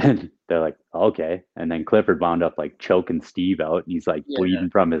 And they're like, okay. And then Clifford wound up like choking Steve out, and he's like bleeding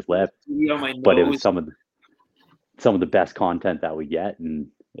from his lip. But it was some of the best content that we get. And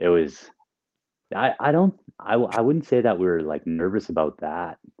it was, I wouldn't say that we were like nervous about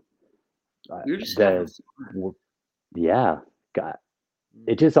that. You're just God,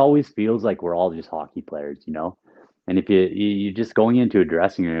 it just always feels like we're all just hockey players, you know. And if you're just going into a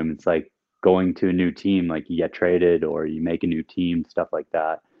dressing room, it's like going to a new team, like you get traded or you make a new team, stuff like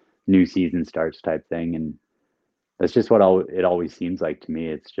that. New season starts type thing. And that's just what it always seems like to me.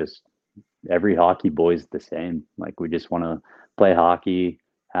 It's just every hockey boy's the same. Like we just want to play hockey,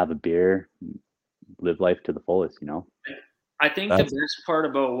 have a beer, live life to the fullest, you know? I think the best part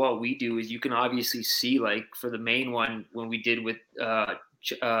about what we do is you can obviously see, like for the main one, when we did with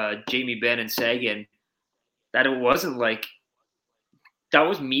Jamie Benn and Sagan, that it wasn't like, that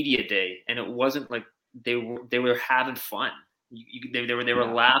was media day, and it wasn't like they were having fun. They were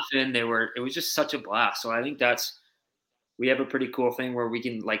laughing. It was just such a blast. So I think we have a pretty cool thing where we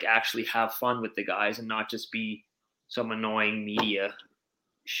can like actually have fun with the guys and not just be some annoying media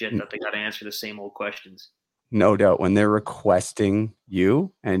shit that they got to answer the same old questions. No doubt. When they're requesting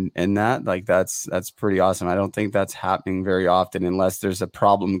you and that, like, that's pretty awesome. I don't think that's happening very often unless there's a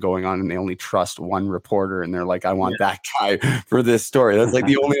problem going on and they only trust one reporter and they're like, I want that guy for this story. That's like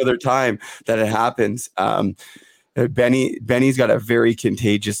the only other time that it happens. Benny's got a very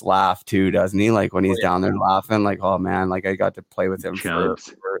contagious laugh too, doesn't he? Like when he's down there laughing, like, oh man, like I got to play with him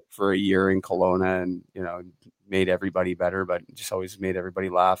for a year in Kelowna, and you know, made everybody better, but just always made everybody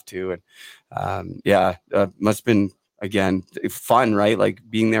laugh too. And must have been, again, fun, right? Like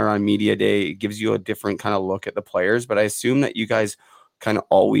being there on media day, it gives you a different kind of look at the players, but I assume that you guys kind of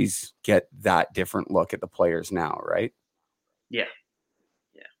always get that different look at the players now, right? Yeah.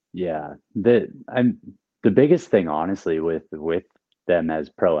 The biggest thing, honestly, with them as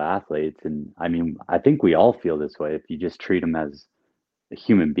pro athletes, and I mean, I think we all feel this way, if you just treat them as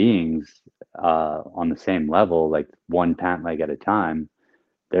human beings on the same level, like one pant leg at a time,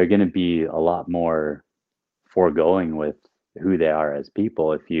 they're going to be a lot more foregoing with who they are as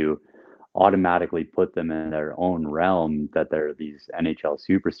people. If you automatically put them in their own realm, that they're these NHL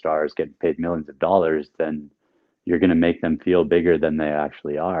superstars getting paid millions of dollars, then you're going to make them feel bigger than they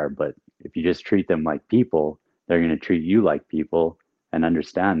actually are. But if you just treat them like people, they're going to treat you like people and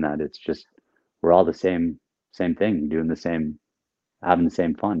understand that it's just, we're all the same thing, doing the same, having the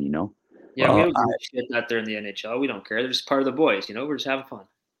same fun, you know? Yeah, we don't give a shit that they're in the NHL. We don't care. They're just part of the boys, you know? We're just having fun.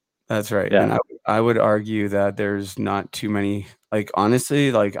 That's right. Yeah. And I would argue that there's not too many, like,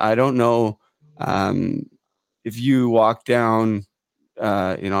 honestly, like, I don't know if you walk down,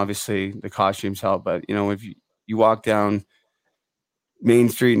 obviously the costumes help, but, you know, if you walk down Main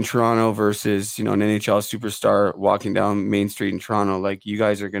Street in Toronto versus, you know, an NHL superstar walking down Main Street in Toronto, like, you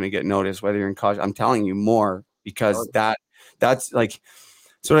guys are going to get noticed whether you're in costume. I'm telling you more, because that's like,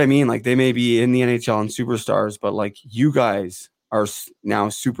 that's what I mean. Like, they may be in the NHL and superstars, but like, you guys are now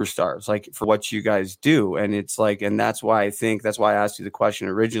superstars, like, for what you guys do. And it's like, and that's why I asked you the question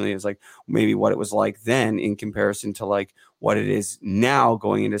originally, is like maybe what it was like then in comparison to like what it is now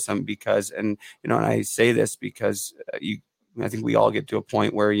going into something, because, and, you know, and I say this because I think we all get to a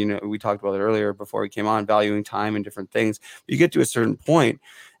point where, you know, we talked about it earlier before we came on, valuing time and different things. You get to a certain point,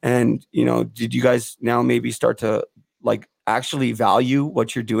 and, you know, did you guys now maybe start to like actually value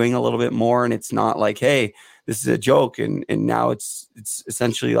what you're doing a little bit more? And it's not like, hey, this is a joke, and now it's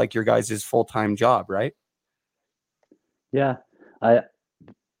essentially like your guys' full-time job, right? Yeah, I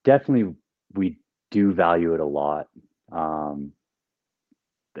definitely, we do value it a lot. And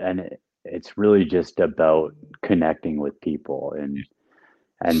it's really just about connecting with people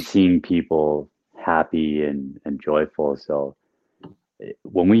and seeing people happy and joyful. So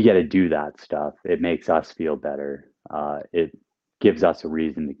when we get to do that stuff, it makes us feel better. It gives us a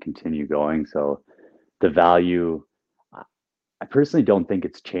reason to continue going. So the value, I personally don't think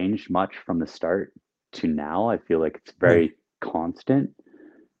it's changed much from the start to now. I feel like it's very constant,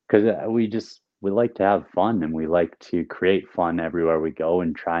 because we like to have fun, and we like to create fun everywhere we go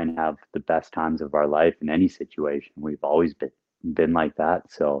and try and have the best times of our life in any situation. We've always been like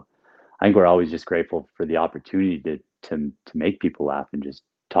that. So I think we're always just grateful for the opportunity to make people laugh and just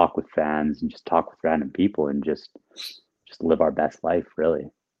talk with fans and just talk with random people and just live our best life, really.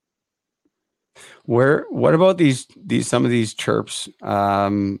 What about these some of these chirps?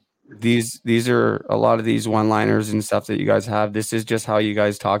 These are a lot of these one-liners and stuff that you guys have. This is just how you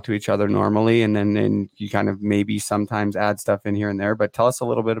guys talk to each other normally, and then you kind of maybe sometimes add stuff in here and there. But tell us a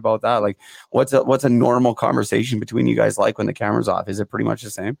little bit about that. Like, what's a normal conversation between you guys like when the camera's off? Is it pretty much the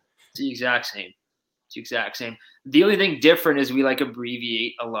same? It's the exact same. The only thing different is we like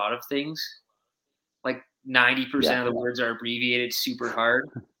abbreviate a lot of things. Like 90% of the words are abbreviated super hard.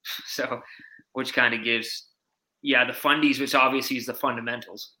 So, which kind of gives, the fundies, which obviously is the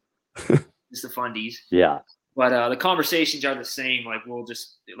fundamentals. It's the fundies. Yeah. But the conversations are the same. Like, we'll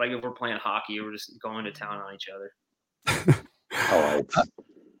just, like, if we're playing hockey, we're just going to town on each other. Oh, it's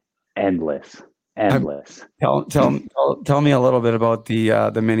endless. endless. Tell me a little bit about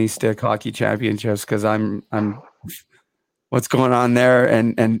the mini stick hockey championships, because I'm what's going on there,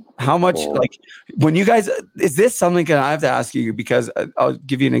 and how much, like, when you guys, is this something that I have to ask you? Because I'll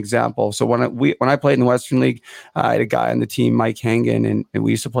give you an example. So when I played in the Western League, I had a guy on the team, Mike Hangen, and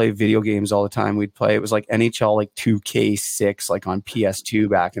we used to play video games all the time. We'd play, it was like NHL, like 2K6, like on PS2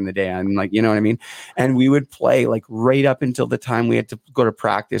 back in the day. I'm like, you know what I mean? And we would play like right up until the time we had to go to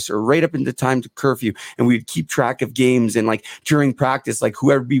practice, or right up into time to curfew, and we'd keep track of games. And like during practice, like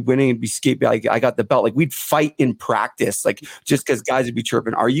whoever would be winning and be escaping, like I got the belt. Like we'd fight in practice, like just because guys would be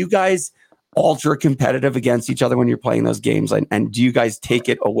chirping. Are you guys ultra competitive against each other when you're playing those games? And do you guys take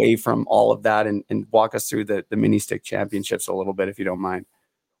it away from all of that and walk us through the mini stick championships a little bit, if you don't mind?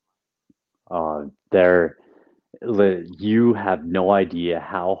 You have no idea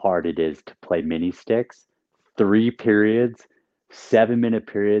how hard it is to play mini sticks. 3 periods, 7-minute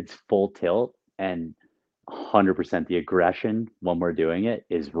periods, full tilt, and 100% the aggression when we're doing it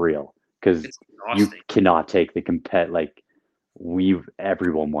is real, because you cannot take the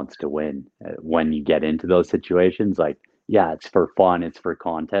everyone wants to win when you get into those situations. Like, yeah, it's for fun, it's for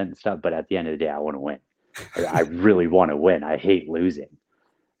content and stuff, but at the end of the day, I want to win. I really want to win. I hate losing.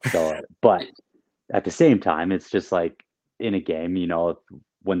 So, but at the same time, it's just like in a game, you know,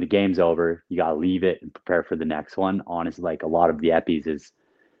 when the game's over, you got to leave it and prepare for the next one. Honestly, like a lot of the epis is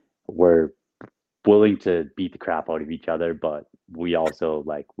we're willing to beat the crap out of each other, but we also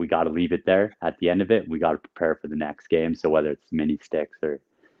we got to leave it there at the end of it. We got to prepare for the next game. So whether it's mini sticks or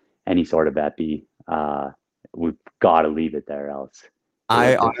any sort of epi, we've got to leave it there, else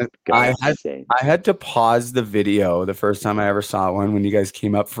I had to pause the video the first time I ever saw one when you guys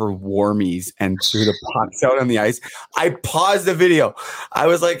came up for warmies and threw the pucks out on the ice. I paused the video. I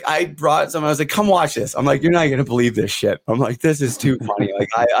was like, I brought some. I was like, come watch this. I'm like, you're not gonna believe this shit. I'm like, this is too funny. Like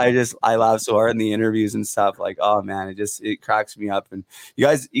I laugh so hard in the interviews and stuff. Like, oh man, it cracks me up. And you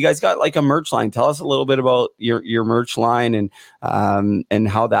guys got like a merch line. Tell us a little bit about your merch line and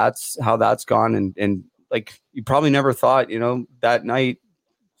how that's gone and like you probably never thought, you know, that night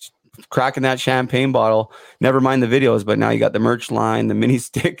cracking that champagne bottle, never mind the videos, but now you got the merch line, the mini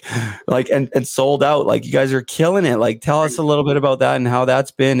stick, like, and sold out. Like you guys are killing it. Like tell us a little bit about that and how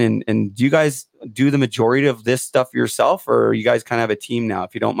that's been. And do you guys do the majority of this stuff yourself, or you guys kind of have a team now,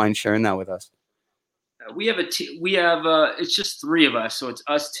 if you don't mind sharing that with us? We have a team. We have, it's just 3 of us. So it's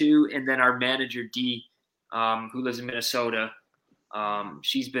us 2. And then our manager D, who lives in Minnesota.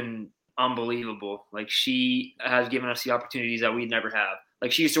 She's been unbelievable. Like she has given us the opportunities that we'd never have.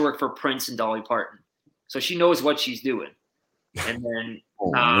 Like she used to work for Prince and Dolly Parton, so she knows what she's doing. And then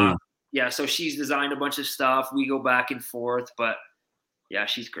so she's designed a bunch of stuff. We go back and forth, but yeah,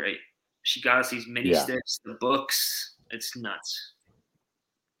 she's great. She got us these mini sticks, the books. It's nuts.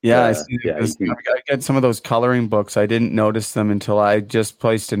 Yeah, I got some of those coloring books. I didn't notice them until I just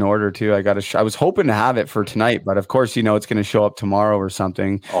placed an order too. I was hoping to have it for tonight, but of course, you know, it's going to show up tomorrow or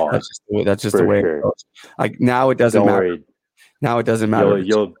something. Oh, that's just the way it goes. Like now it doesn't matter. Worry. Now it doesn't matter.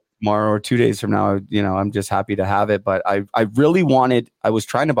 You'll tomorrow or 2 days from now, you know, I'm just happy to have it. But I really I was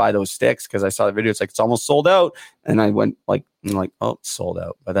trying to buy those sticks because I saw the video. It's like, it's almost sold out. And I went like, oh, it's sold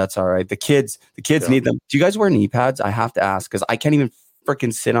out, but that's all right. The kids need them. Do you guys wear knee pads? I have to ask, because I can't even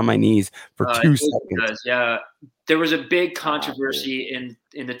freaking sit on my knees for 2 seconds. Yeah. There was a big controversy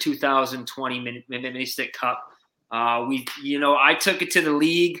in the 2020 mini stick cup. I took it to the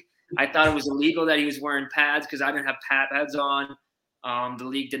league. I thought it was illegal that he was wearing pads because I didn't have pads on. The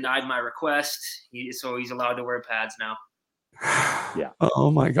league denied my request, so he's allowed to wear pads now. Yeah.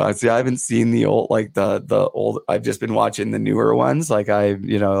 Oh my God. See, I haven't seen the old, like the old. I've just been watching the newer ones. Like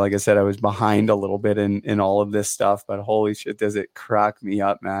like I said, I was behind a little bit in all of this stuff. But holy shit, does it crack me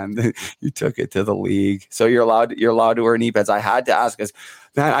up, man? You took it to the league, so you're allowed to wear knee pads. I had to ask, because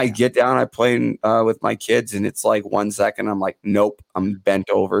man, I get down, I play with my kids, and it's like 1 second, I'm like, nope, I'm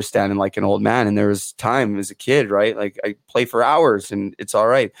bent over, standing like an old man. And there was time as a kid, right? Like I play for hours, and it's all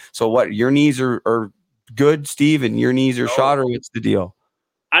right. So what? Your knees are good, Steve, and your knees are shot, or what's the deal?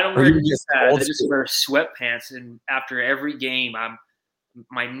 I don't wear knee pads. I just wear sweatpants, and after every game,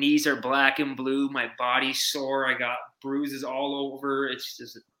 my knees are black and blue. My body's sore. I got bruises all over. It's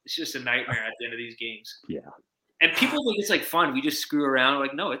just a nightmare at the end of these games. Yeah. And people think it's like fun. We just screw around.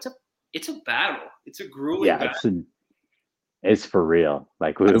 Like, no, it's a battle. It's a grueling battle. It's for real.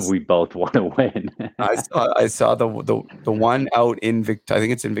 Like we both want to win. I saw the one out in I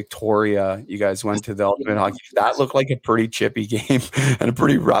think it's in Victoria. You guys went to the Ultimate Hockey. That looked like a pretty chippy game and a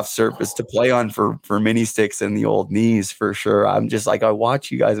pretty rough surface to play on for mini sticks and the old knees for sure. I'm just like, I watch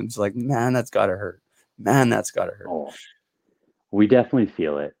you guys. I'm just like, man, that's gotta hurt. Man, that's gotta hurt. Oh, we definitely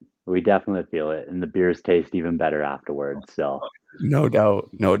feel it. We definitely feel it, and the beers taste even better afterwards. So no doubt.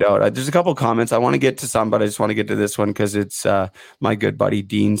 There's a couple comments. I want to get to some, but I just want to get to this one because it's my good buddy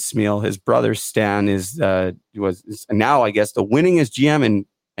Dean Smeal. His brother Stan is now, I guess, the winningest GM in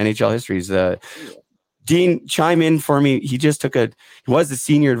NHL history. Dean, chime in for me. He just he was the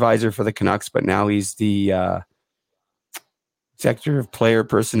senior advisor for the Canucks, but now he's the Secretary of Player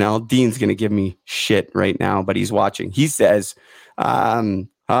Personnel. Dean's going to give me shit right now, but he's watching. He says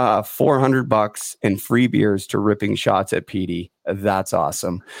 $400 and free beers to ripping shots at PD. That's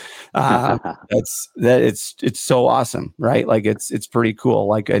awesome. It's so awesome, right? Like it's pretty cool.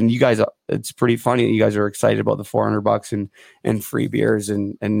 Like, and you guys, it's pretty funny that you guys are excited about the $400 and free beers,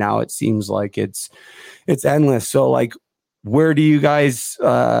 and now it seems like it's endless. So like, where do you guys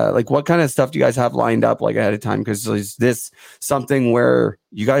what kind of stuff do you guys have lined up like ahead of time? Because is this something where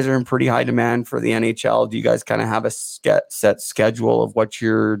you guys are in pretty high demand for the NHL? Do you guys kind of have a set schedule of what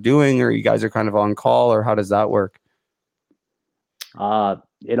you're doing, or you guys are kind of on call, or how does that work?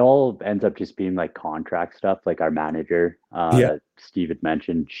 It all ends up just being like contract stuff. Like our manager, that Steve had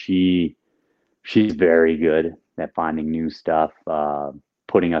mentioned, she's very good at finding new stuff,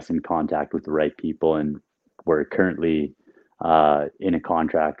 putting us in contact with the right people, and we're currently in a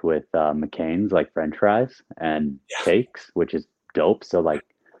contract with McCain's, like French fries and cakes, which is dope. So like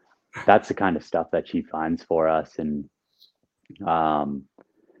that's the kind of stuff that she finds for us. And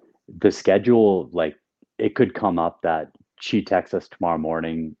the schedule, like it could come up that she texts us tomorrow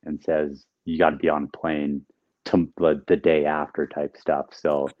morning and says, you got to be on a plane the day after type stuff.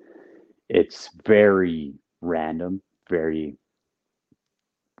 So it's very random, very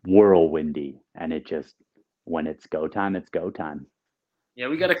whirlwindy, and it just, when it's go time, it's go time. Yeah,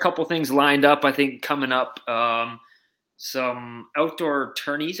 we got a couple things lined up, I think, coming up. Some outdoor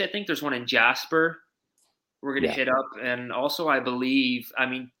tourneys. I think there's one in Jasper we're going to hit up. And also, I believe,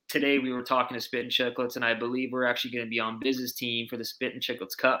 today we were talking to Spit and Chicklets, and I believe we're actually going to be on Biz's team for the Spit and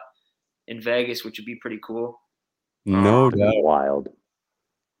Chicklets Cup in Vegas, which would be pretty cool. No doubt. Wild.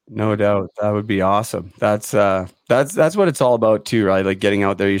 No doubt. That would be awesome. That's what it's all about too, right? Like getting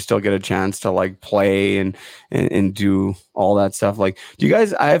out there, you still get a chance to like play and do all that stuff. Like,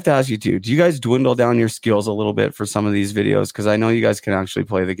 I have to ask you too, do you guys dwindle down your skills a little bit for some of these videos? Cause I know you guys can actually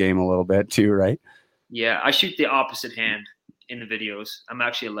play the game a little bit too, right? Yeah. I shoot the opposite hand in the videos. I'm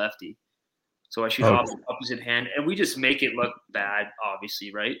actually a lefty. So I shoot opposite hand, and we just make it look bad,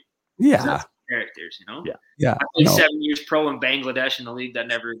 obviously. Right. Yeah. Characters, Yeah. I played 7 years pro in Bangladesh in a league that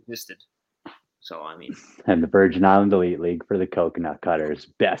never existed. So and the Virgin Island Elite League for the Coconut Cutters,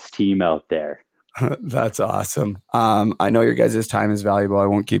 best team out there. That's awesome. I know your guys' time is valuable. I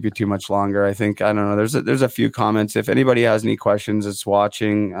won't keep you too much longer. I don't know. There's a few comments. If anybody has any questions that's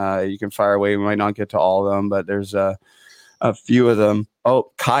watching, you can fire away. We might not get to all of them, but there's a few of them.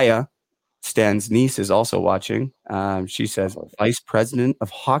 Oh, Kaya, Stan's niece, is also watching. She says, Vice President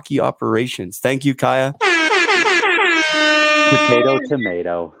of Hockey Operations. Thank you, Kaya.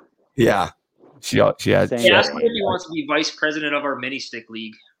 Tomato. Yeah. She has. Ask him if he wants to be Vice President of our mini stick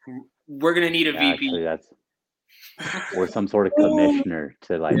league. We're going to need a VP. Or some sort of commissioner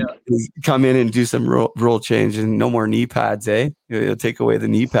to come in and do some rule change, and no more knee pads, eh? You'll take away the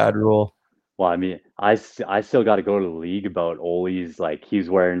knee pad rule. Well, I still got to go to the league about Ole's. Like, he's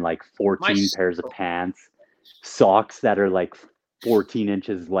wearing like 14 pairs of pants, socks that are like 14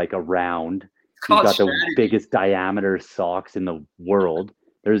 inches like around. He's got the biggest diameter socks in the world.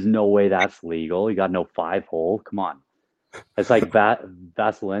 There's no way that's legal. He got no 5-hole. Come on. It's like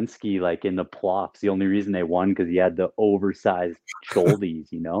Vasilevsky, like in the plops. The only reason they won because he had the oversized shouldies,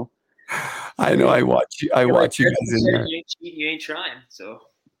 I know. I watch you guys in there. You ain't trying, so.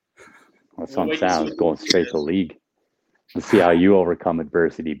 That's what I'm saying. I was going straight to the league. Let's see how you overcome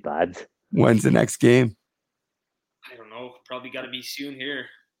adversity, buds. When's the next game? I don't know. Probably got to be soon here.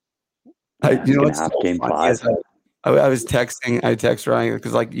 Game 5. I was texting. I text Ryan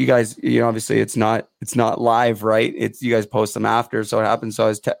because, like, you guys, obviously it's not live, right? It's you guys post them after, so it happens. So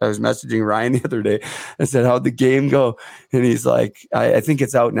I was messaging Ryan the other day. I said, "How'd the game go?" And he's like, "I think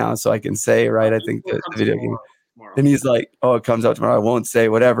it's out now, so I can say, right? I think the video game." And he's like, "Oh, it comes out tomorrow. I won't say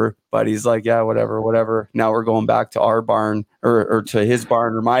whatever." But he's like, "Yeah, whatever." Now we're going back to our barn or to his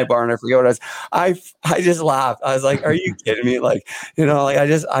barn or my barn. I forget what it was. I just laughed. I was like, "Are you kidding me?" Like, I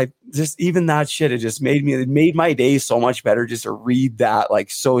just even that shit. It just made my day so much better just to read that.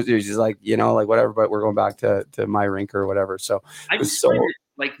 Like, so it's just like, like whatever. But we're going back to my rink or whatever. So I just find it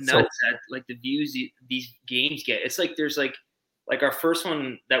like nuts at like the views these games get. It's like there's like our first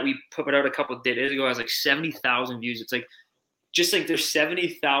one that we put out a couple of days ago has like 70,000 views. It's like there's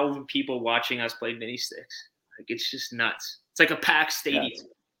 70,000 people watching us play mini sticks. Like, it's just nuts. It's like a packed stadium.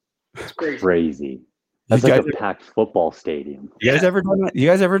 It's crazy. That's like a packed football stadium. You guys ever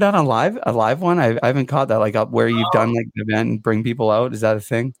done a live one? I haven't caught that. Like up where you've done like an event and bring people out. Is that a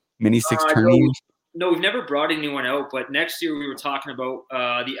thing? Mini six tourney? No, we've never brought anyone out. But next year we were talking about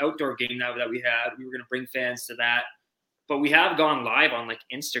the outdoor game that we had. We were going to bring fans to that. But we have gone live on like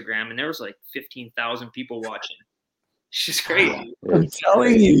Instagram, and there was like 15,000 people watching. It's just crazy. I'm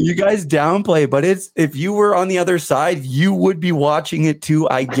telling you, you guys downplay, but if you were on the other side, you would be watching it too.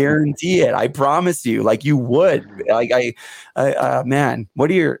 I guarantee it. I promise you, like you would. Like man, what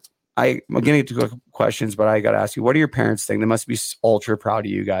are your? I'm getting to questions, but I got to ask you, what do your parents think? They must be ultra proud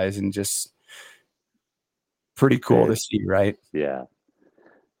of you guys, and just pretty cool to see, right? Yeah,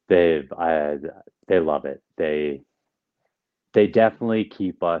 they love it. They definitely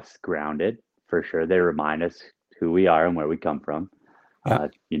keep us grounded for sure. They remind us who we are and where we come from, to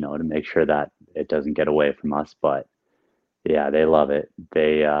make sure that it doesn't get away from us. But yeah, they love it.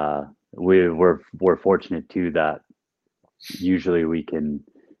 We're fortunate too that usually we can,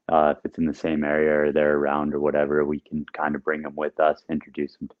 if it's in the same area or they're around or whatever, we can kind of bring them with us,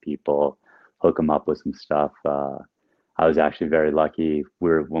 introduce them to people, hook them up with some stuff. I was actually very lucky.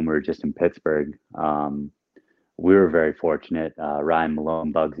 When we were just in Pittsburgh, we were very fortunate. Ryan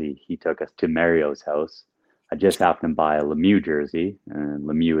Malone, Bugsy, he took us to Mario's house. I just happened to buy a Lemieux jersey, and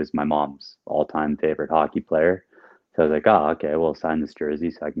Lemieux is my mom's all-time favorite hockey player. So I was like, oh, okay, well, sign this jersey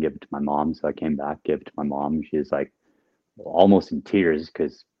so I can give it to my mom. So I came back, gave it to my mom. She was like almost in tears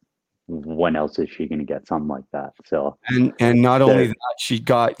because when else is she going to get something like that? So and not only that, she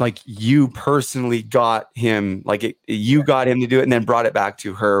got like you personally got him, like you got him to do it and then brought it back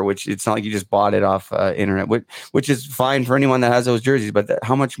to her, which it's not like you just bought it off internet, which is fine for anyone that has those jerseys. But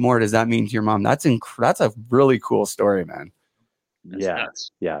how much more does that mean to your mom? That's a really cool story, man. Yeah,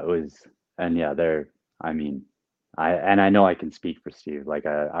 it was, and yeah, I know I can speak for Steve. Like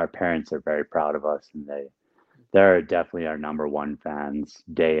our parents are very proud of us, and they're definitely our number one fans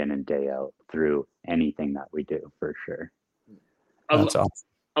day in and day out through anything that we do, for sure. That's awesome.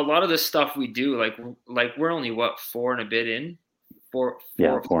 A lot of the stuff we do, like we're only 4 and a bit in, 4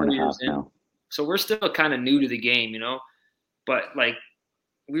 and a half now. So we're still kind of new to the game, but like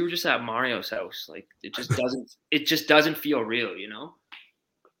we were just at Mario's house. Like it just doesn't feel real,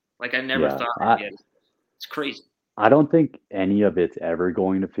 Like I never thought it's crazy. I don't think any of it's ever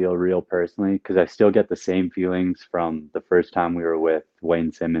going to feel real personally, because I still get the same feelings from the first time we were with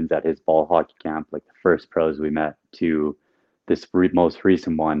Wayne Simmons at his ball hockey camp, like the first pros we met, to this most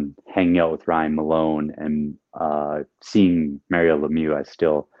recent one, hanging out with Ryan Malone and seeing Mario Lemieux. I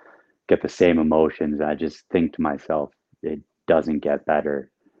still get the same emotions. I just think to myself, it doesn't get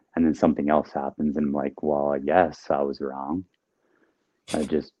better. And then something else happens and I'm like, well, I guess I was wrong.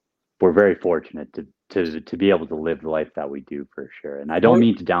 We're very fortunate to be able to live the life that we do, for sure. And I don't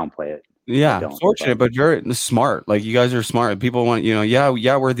mean to downplay it. Yeah, fortunate, but you're smart. Like you guys are smart. People want,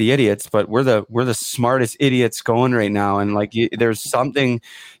 we're the idiots, but we're the smartest idiots going right now. And like, there's something,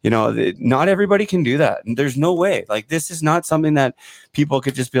 not everybody can do that. And there's no way. Like this is not something that people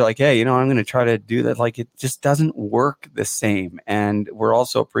could just be like, hey, I'm going to try to do that. Like it just doesn't work the same. And we're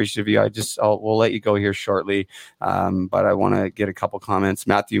also appreciative of you. We'll let you go here shortly, but I want to get a couple comments.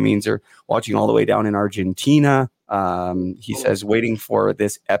 Matthew Meanser watching all the way down in Argentina. He says, waiting for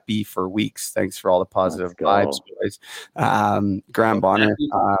this epi for weeks. Thanks for all the positive vibes, boys. Graham Bonner,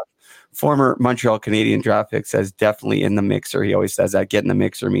 former Montreal Canadian draft pick, says definitely in the mixer. He always says that getting the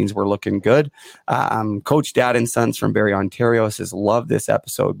mixer means we're looking good. Coach Dad and Sons from Barrie, Ontario says, love this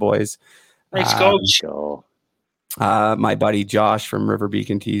episode, boys. Thanks, Coach. My buddy Josh from River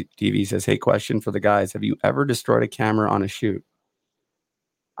Beacon TV says, hey, question for the guys. Have you ever destroyed a camera on a shoot?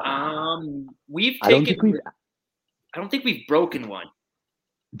 I don't think we've broken one.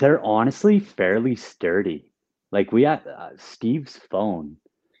 They're honestly fairly sturdy. Like we have Steve's phone.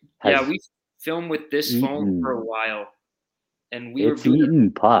 We filmed with this phone for a while, and we were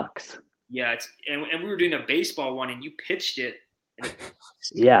eating pucks. Yeah, and we were doing a baseball one, and you pitched it.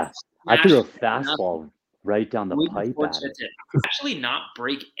 I threw a fastball right down the pipe at it. To actually not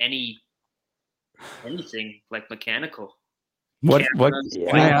break anything like mechanical. What?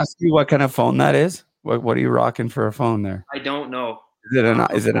 Can I ask you what kind of phone that is? What are you rocking for a phone there? I don't know. Is it an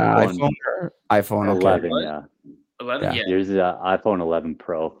iPhone or iPhone 11? Okay. Yeah. 11. Yeah. There's an iPhone 11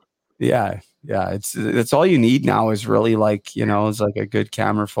 Pro. Yeah. It's all you need now is really like it's like a good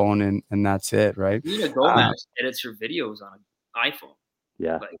camera phone and that's it, right? You need a Gomez edits your videos on an iPhone.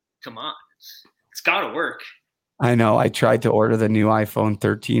 Yeah. Like, come on, it's got to work. I know. I tried to order the new iPhone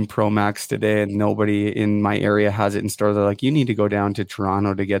 13 Pro Max today, and nobody in my area has it in store. They're like, you need to go down to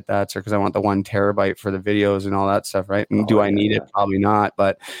Toronto to get that, sir, because I want the 1 terabyte for the videos and all that stuff, right? And do I need it? Probably not.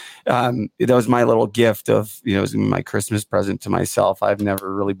 But that was my little gift of, it was my Christmas present to myself. I've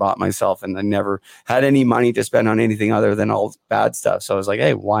never really bought myself, and I never had any money to spend on anything other than all bad stuff. So I was like,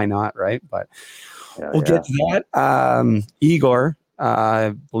 hey, why not, right? But we'll get to that. Igor.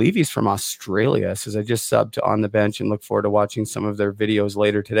 I believe he's from Australia. Says I just subbed to On the Bench and look forward to watching some of their videos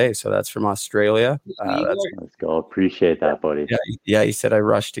later today. So that's from Australia. Let's go. Appreciate that, buddy. Yeah, he said I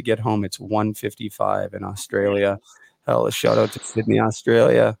rushed to get home. It's 1:55 in Australia. Hell, a shout out to Sydney,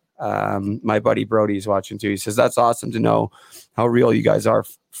 Australia. My buddy Brody's watching too. He says that's awesome to know how real you guys are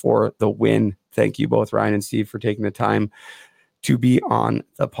for the win. Thank you both, Ryan and Steve, for taking the time to be on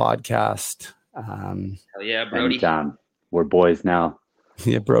the podcast. Hell yeah, Brody. Anytime. We're boys now.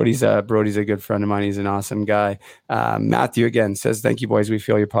 Yeah, Brody's a good friend of mine. He's an awesome guy. Matthew again says, thank you, boys. We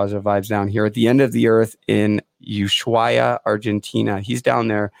feel your positive vibes down here at the end of the earth in Ushuaia, Argentina. He's down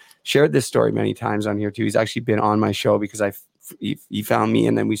there. Shared this story many times on here too. He's actually been on my show because he found me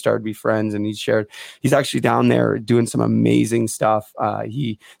and then we started to be friends, and he's actually down there doing some amazing stuff.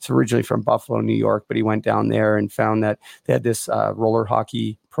 He's originally from Buffalo, New York, but he went down there and found that they had this roller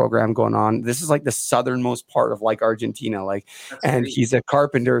hockey program going on. This is like the southernmost part of like Argentina, and he's a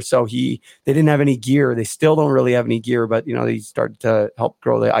carpenter. So they didn't have any gear. They still don't really have any gear, but they started to help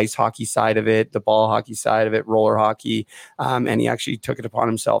grow the ice hockey side of it, the ball hockey side of it, roller hockey. And he actually took it upon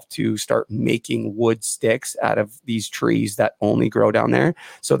himself to start making wood sticks out of these trees that only grow down there.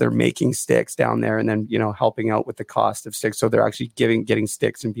 So they're making sticks down there and then, helping out with the cost of sticks. So they're actually getting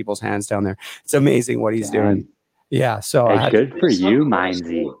sticks in people's hands down there. It's amazing what he's doing. Yeah, so good for you,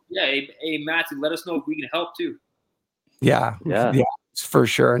 Mindsy. Yeah, hey, Matthew, let us know if we can help too. Yeah, for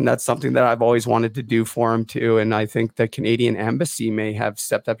sure. And that's something that I've always wanted to do for him too. And I think the Canadian Embassy may have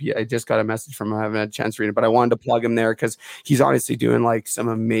stepped up. I just got a message from him. I haven't had a chance to read it, but I wanted to plug him there because he's honestly doing like some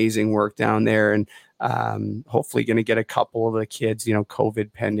amazing work down there, and hopefully going to get a couple of the kids,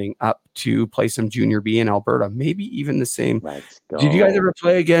 COVID pending, up to play some Junior B in Alberta, maybe even the same. Let's go. Did you guys ever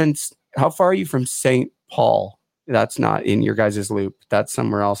play against? How far are you from St. Paul? That's not in your guys' loop. That's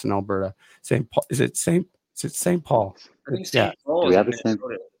somewhere else in Alberta. St. Paul. Is it St. Paul? I think St. Paul. Do we have the same?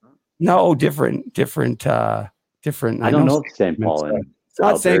 No, different. I don't know if St. Paul. It's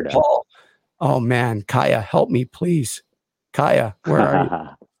not St. Paul. Oh man, Kaya, help me, please. Kaya, where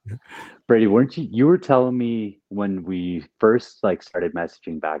are you? Brady, weren't you were telling me when we first started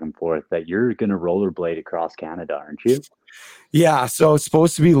messaging back and forth that you're going to rollerblade across Canada, aren't you? Yeah, so it's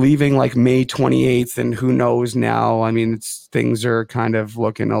supposed to be leaving like May 28th, and who knows now. I mean, things are kind of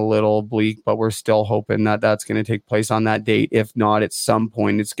looking a little bleak, but we're still hoping that that's going to take place on that date. If not, at some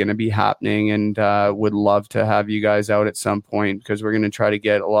point it's going to be happening, and would love to have you guys out at some point, because we're going to try to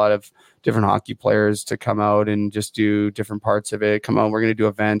get a lot of different hockey players to come out and just do different parts of it. Come on, we're going to do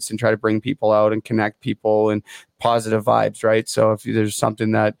events and try to bring people out and connect people and positive vibes, right? So if there's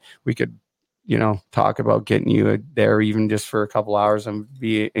something that we could talk about getting you there, even just for a couple hours, and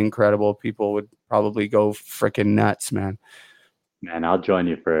be incredible. People would probably go freaking nuts, man. Man, I'll join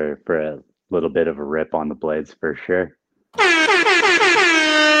you for a little bit of a rip on the blades for sure.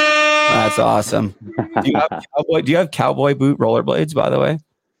 That's awesome. Do you have cowboy boot rollerblades, by the way?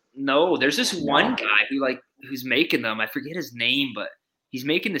 No, there's this one guy who's making them. I forget his name, but he's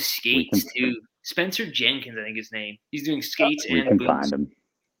making the skates too. Spencer Jenkins, I think his name. He's doing skates and boots. Find him.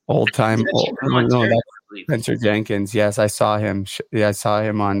 Old time. Spencer Jenkins. Yes, I saw him. I saw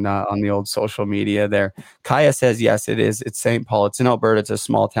him on the old social media there. Kaya says, yes, it is. It's St. Paul. It's in Alberta. It's a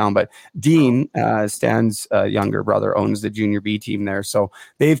small town. But Dean, Stan's younger brother, owns the Junior B team there. So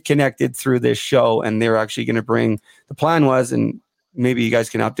they've connected through this show, and they're actually going to bring, the plan was, and maybe you guys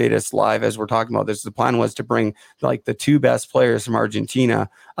can update us live as we're talking about this. The plan was to bring the two best players from Argentina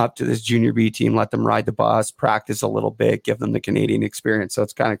up to this Junior B team, let them ride the bus, practice a little bit, give them the Canadian experience. So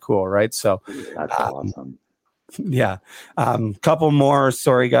it's kind of cool, right? So that's awesome. Yeah. Couple more.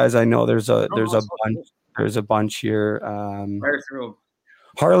 Sorry, guys. I know there's a bunch here.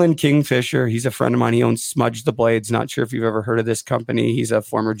 Harlan Kingfisher, he's a friend of mine. He owns Smudge the Blades. Not sure if you've ever heard of this company. He's a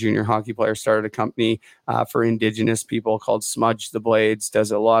former junior hockey player, started a company for Indigenous people called Smudge the Blades,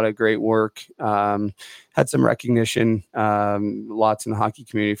 does a lot of great work. Had some recognition, lots in the hockey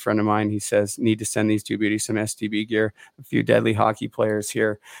community. Friend of mine, he says, need to send these two beauties some STB gear. A few deadly hockey players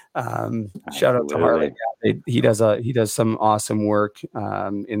here. Shout out to Harlan. Yeah, he does some awesome work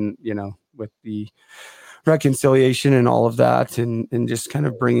with the reconciliation and all of that, and just kind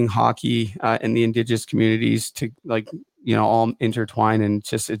of bringing hockey and the Indigenous communities to all intertwine, and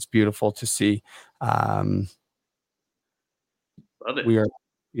it's beautiful to see. Love it.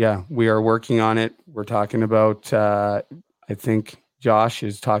 We are working on it. We're talking about, I think Josh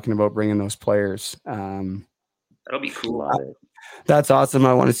is talking about bringing those players. That'll be cool. That's awesome.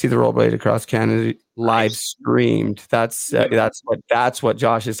 I want to see the Rollerblade Across Canada live streamed. That's what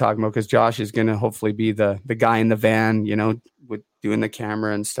Josh is talking about, because Josh is going to hopefully be the guy in the van, with doing the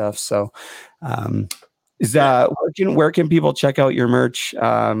camera and stuff. So, where can people check out your merch?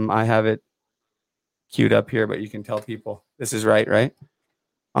 I have it queued up here, but you can tell people this is right?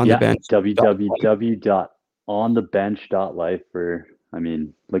 On the bench. www.onthebench.life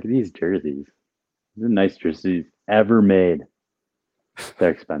look at these jerseys. These are nice jerseys ever made.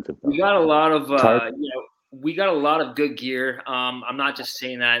 They're expensive though. We got a lot of we got a lot of good gear. I'm not just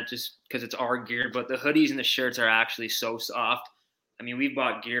saying that just because it's our gear, but the hoodies and the shirts are actually so soft. I mean, we've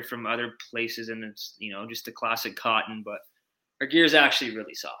bought gear from other places and it's, just the classic cotton, but our gear is actually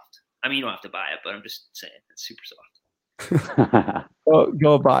really soft. I mean, you don't have to buy it, but I'm just saying it's super soft.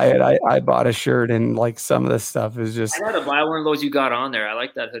 Go buy it. I bought a shirt and like some of this stuff is just. I got to buy one of those you got on there. I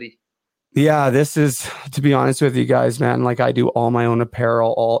like that hoodie. Yeah, this is, to be honest with you guys, man, like I do all my own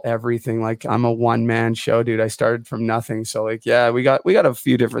apparel, everything. Like I'm a one-man show, dude. I started from nothing. So like, yeah, we got a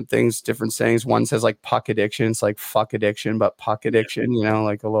few different things, different sayings. One says like puck addiction. It's like fuck addiction, but puck addiction,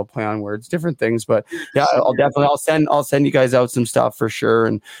 like a little play on words, different things. But yeah, I'll send you guys out some stuff for sure.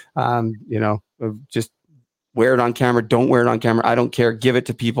 And, just wear it on camera. Don't wear it on camera. I don't care. Give it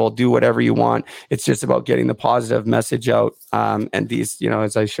to people. Do whatever you want. It's just about getting the positive message out. And these,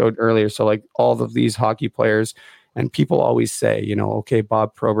 as I showed earlier, so like all of these hockey players, and people always say, okay,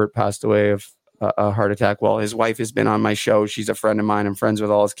 Bob Probert passed away of a heart attack. Well, his wife has been on my show. She's a friend of mine. I'm friends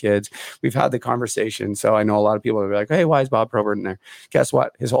with all his kids. We've had the conversation. So I know a lot of people are like, hey, why is Bob Probert in there? Guess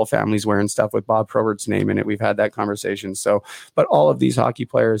what? His whole family's wearing stuff with Bob Probert's name in it. We've had that conversation. So, but all of these hockey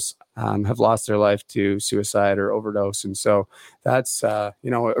players have lost their life to suicide or overdose. And so that's,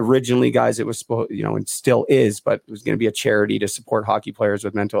 originally, guys, it was supposed, and still is, but it was going to be a charity to support hockey players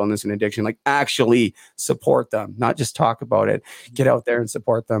with mental illness and addiction, like actually support them, not just talk about it, get out there and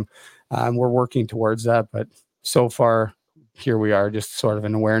support them. We're working towards that, but so far here we are, just sort of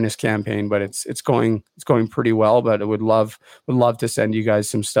an awareness campaign, but it's going pretty well. But I would love to send you guys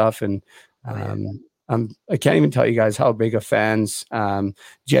some stuff, and I can't even tell you guys how big of fans,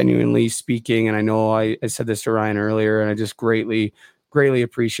 genuinely speaking. And I know I said this to Ryan earlier, and I just greatly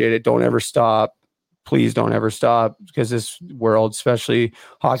appreciate it. Don't ever stop. Please don't ever stop, because this world, especially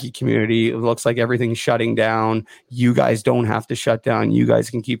hockey community, it looks like everything's shutting down. You guys don't have to shut down. You guys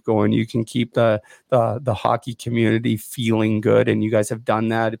can keep going. You can keep the hockey community feeling good, and you guys have done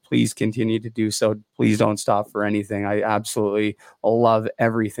that. Please continue to do so. Please don't stop for anything. I absolutely love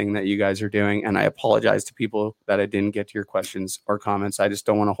everything that you guys are doing, and I apologize to people that I didn't get to your questions or comments. I just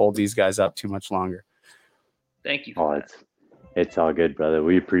don't want to hold these guys up too much longer. Thank you. It's all good, brother.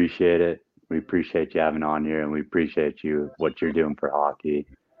 We appreciate it. We appreciate you having on here, and we appreciate what you're doing for hockey.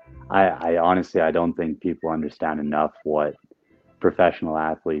 I honestly, I don't think people understand enough what professional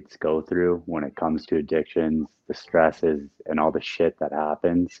athletes go through when it comes to addictions, the stresses, and all the shit that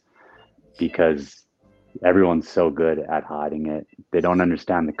happens, because everyone's so good at hiding it. They don't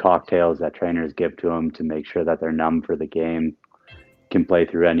understand the cocktails that trainers give to them to make sure that they're numb for the game, can play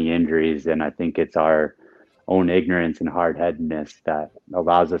through any injuries. And I think it's our own ignorance and hard-headedness that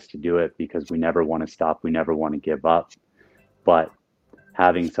allows us to do it, because we never want to stop. We never want to give up. But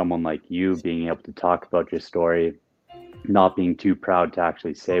having someone like you being able to talk about your story, not being too proud to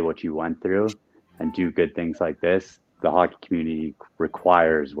actually say what you went through and do good things like this, the hockey community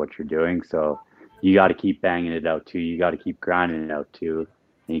requires what you're doing. So you got to keep banging it out too. You got to keep grinding it out too.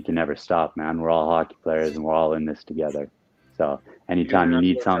 And you can never stop, man. We're all hockey players and we're all in this together. So anytime you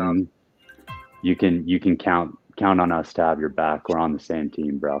need something, you can count on us to have your back. We're on the same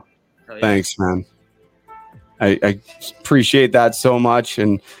team, bro. Thanks, man. I appreciate that so much.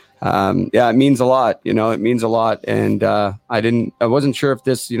 And it means a lot, it means a lot. And I wasn't sure if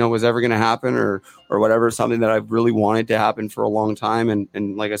this, was ever going to happen or whatever, something that I really wanted to happen for a long time.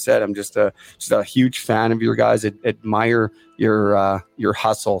 And like I said, I'm just a huge fan of your guys. Admire your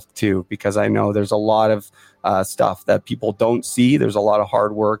hustle too, because I know there's a lot of stuff that people don't see. There's a lot of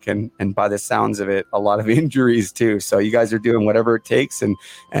hard work and by the sounds of it, a lot of injuries too. So you guys are doing whatever it takes, and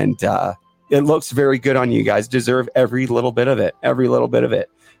it looks very good on you guys. Deserve every little bit of it.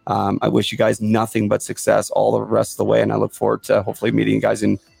 I wish you guys nothing but success all the rest of the way, and I look forward to hopefully meeting you guys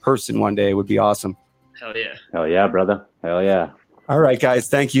in person one day. It would be awesome. Hell yeah. Hell yeah, brother. Hell yeah. All right, guys.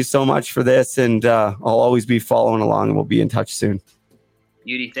 Thank you so much for this, and I'll always be following along, and we'll be in touch soon.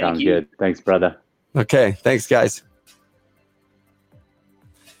 Beauty, thank you. Sounds good. Thanks, brother. Okay. Thanks, guys.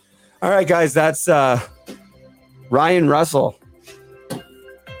 All right, guys. That's Ryan Russell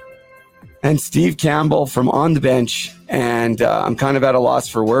and Steve Campbell from On the Bench. And I'm kind of at a loss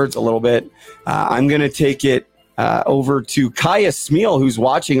for words a little bit. I'm going to take it over to Kaya Smeal, who's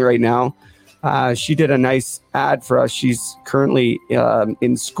watching right now. She did a nice ad for us. She's currently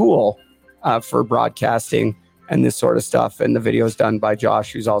in school for broadcasting and this sort of stuff. And the video is done by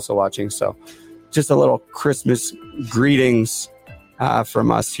Josh, who's also watching. So just a little Christmas greetings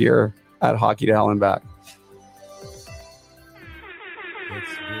from us here at Hockey to Hell and Back.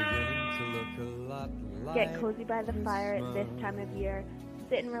 Get cozy by the fire this time of year.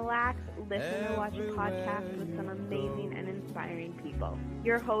 Sit and relax, listen or watch a podcast with some amazing and inspiring people.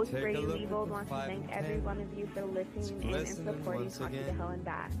 Your host, Brady Leibold, wants to thank every one of you for listening in and supporting Hockey to Hell and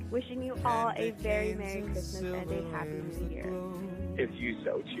Back. Wishing you all a very Merry Christmas and a Happy New Year. If you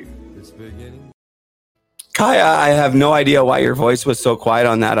so choose. Kaya, I have no idea why your voice was so quiet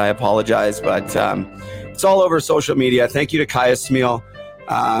on that. I apologize, but it's all over social media. Thank you to Kaya Smeal.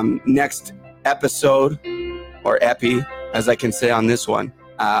 Next episode, or epi, as I can say on this one,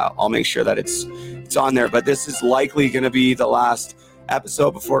 I'll make sure that it's on there. But this is likely going to be the last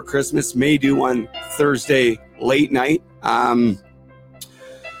episode before Christmas. May do one Thursday late night.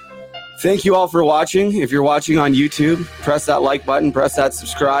 Thank you all for watching. If you're watching on YouTube, press that like button, press that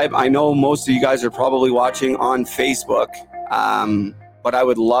subscribe. I know most of you guys are probably watching on Facebook, but I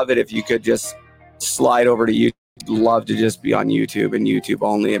would love it if you could just slide over to YouTube. Love to just be on YouTube and YouTube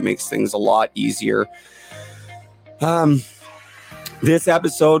only. It makes things a lot easier. This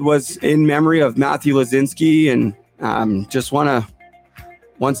episode was in memory of Matthew Lazinski, and just want to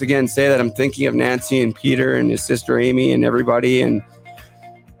once again say that I'm thinking of Nancy and Peter and his sister Amy and everybody. And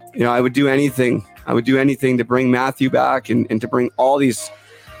you know, I would do anything to bring Matthew back and to bring all these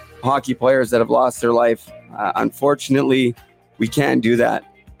hockey players that have lost their life. Unfortunately, we can't do that.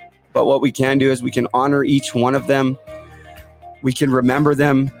 But what we can do is we can honor each one of them. We can remember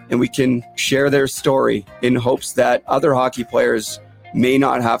them, and we can share their story in hopes that other hockey players may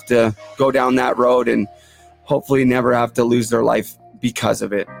not have to go down that road and hopefully never have to lose their life because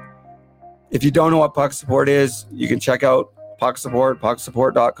of it. If you don't know what Puck Support is, you can check out Puck Support,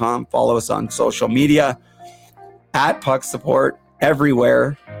 pucksupport.com. Follow us on social media at Puck Support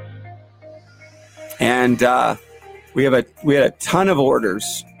everywhere. And we had a ton of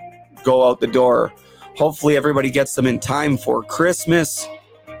orders go out the door. Hopefully everybody gets them in time for Christmas.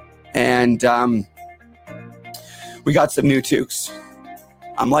 And we got some new toques.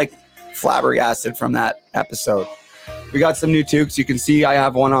 I'm like flabbergasted from that episode. We got some new toques. You can see I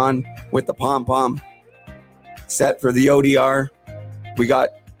have one on with the pom-pom set for the ODR. We got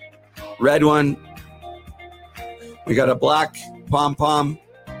red one. We got a black pom-pom.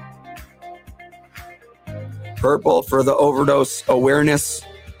 Purple for the overdose awareness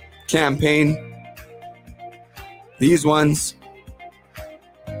campaign. These ones.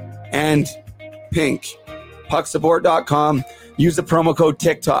 And pink. Pucksupport.com. Use the promo code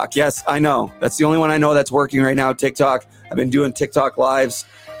TikTok. Yes, I know. That's the only one I know that's working right now, TikTok. I've been doing TikTok lives,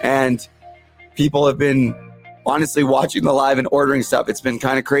 and people have been honestly watching the live and ordering stuff. It's been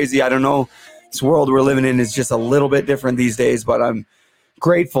kind of crazy. I don't know. This world we're living in is just a little bit different these days, but I'm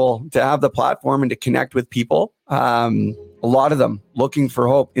grateful to have the platform and to connect with people. A lot of them looking for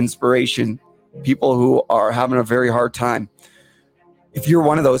hope, inspiration, people who are having a very hard time. If you're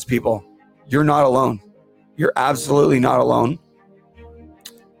one of those people, you're not alone. You're absolutely not alone.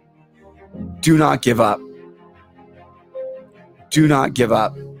 Do not give up. Do not give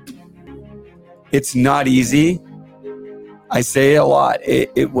up. It's not easy. I say it a lot.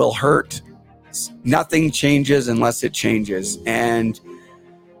 It will hurt. Nothing changes unless it changes. And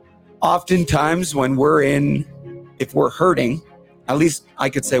oftentimes when if we're hurting, at least I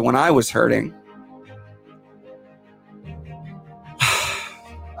could say when I was hurting,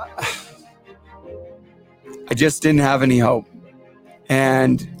 I just didn't have any hope.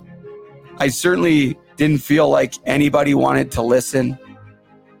 And I certainly didn't feel like anybody wanted to listen.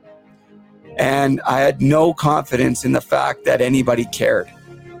 And I had no confidence in the fact that anybody cared.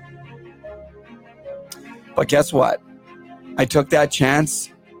 But guess what? I took that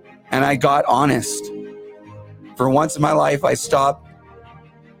chance and I got honest. For once in my life, I stopped,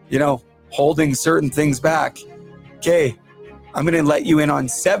 holding certain things back. Okay, I'm going to let you in on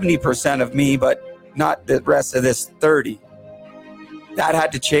 70% of me, but not the rest of this 30. That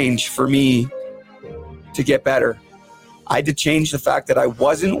had to change for me to get better. I had to change the fact that I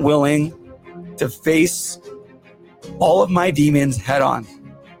wasn't willing to face all of my demons head on.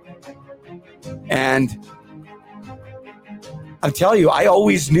 And I'll tell you, I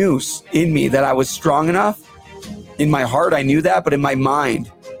always knew in me that I was strong enough. In my heart, I knew that, but in my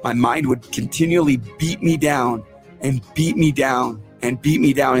mind would continually beat me down and beat me down and beat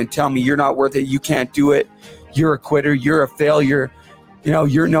me down and tell me you're not worth it, you can't do it, you're a quitter, you're a failure,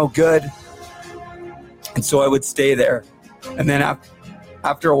 you're no good. And so I would stay there. And then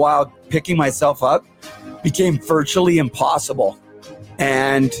after a while, picking myself up became virtually impossible.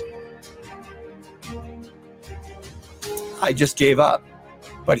 And I just gave up.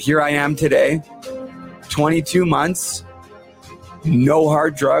 But here I am today, 22 months, no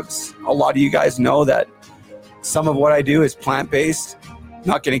hard drugs. A lot of you guys know that some of what I do is plant-based.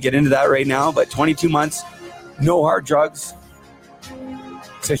 Not going to get into that right now, but 22 months, no hard drugs.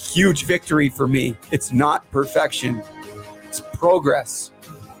 It's a huge victory for me. It's not perfection. It's progress.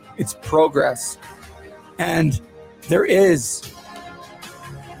 It's progress. And there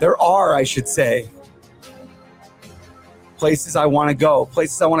are, I should say, places I want to go,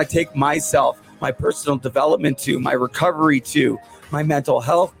 places I want to take myself, my personal development to, my recovery to, my mental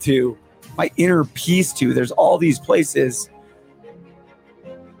health to, my inner peace to. There's all these places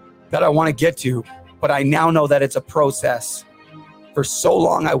that I want to get to, but I now know that it's a process. For so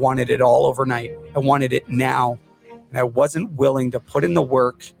long, I wanted it all overnight. I wanted it now. And I wasn't willing to put in the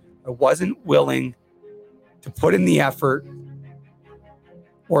work. I wasn't willing to put in the effort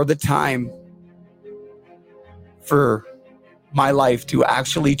or the time for my life to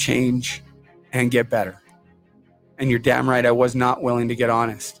actually change and get better. And you're damn right, I was not willing to get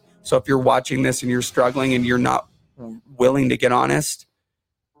honest. So if you're watching this and you're struggling and you're not willing to get honest,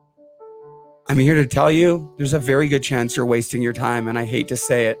 I'm here to tell you there's a very good chance you're wasting your time. And I hate to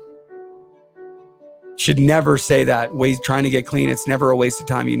say it. Should never say that. Trying to get clean, it's never a waste of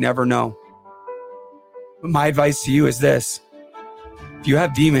time. You never know. But my advice to you is this. If you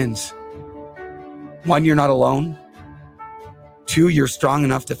have demons, 1, you're not alone. 2, you're strong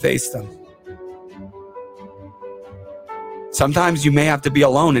enough to face them. Sometimes you may have to be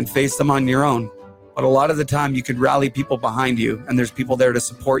alone and face them on your own. But a lot of the time you could rally people behind you and there's people there to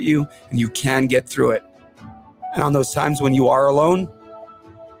support you and you can get through it. And on those times when you are alone,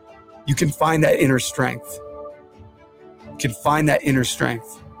 you can find that inner strength. You can find that inner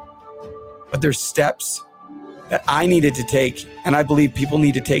strength. But there's steps that I needed to take and I believe people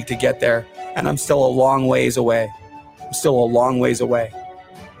need to take to get there. And I'm still a long ways away. I'm still a long ways away.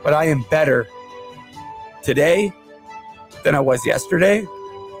 But I am better today than I was yesterday.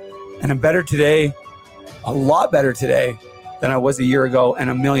 And I'm better today, a lot better today than I was a year ago,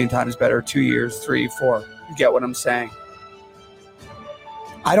 and a million times better 2 years, 3, 4. You get what I'm saying?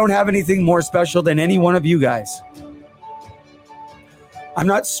 I don't have anything more special than any one of you guys. I'm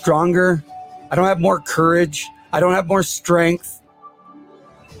not stronger. I don't have more courage. I don't have more strength.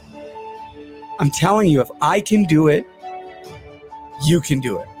 I'm telling you, if I can do it, you can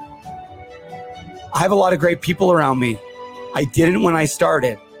do it. I have a lot of great people around me. I didn't when I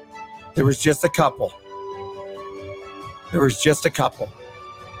started. There was just a couple.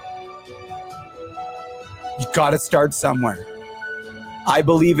 You got to start somewhere. I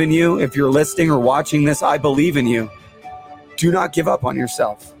believe in you. If you're listening or watching this, I believe in you. Do not give up on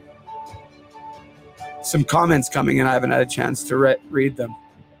yourself. Some comments coming in. I haven't had a chance to read them.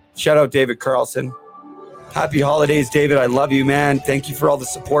 Shout out David Carlson. Happy holidays, David. I love you, man. Thank you for all the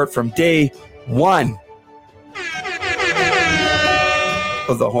support from day one.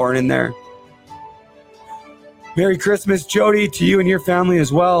 Put the horn in there. Merry Christmas, Jody, to you and your family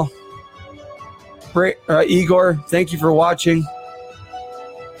as well. Igor, thank you for watching.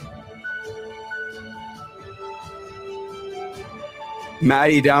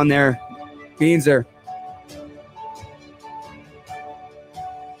 Maddie down there. Beanzer.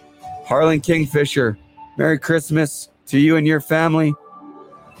 Harlan Kingfisher. Merry Christmas to you and your family.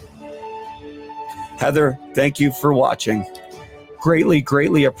 Heather, thank you for watching.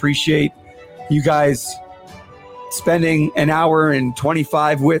 Greatly appreciate you guys spending an hour and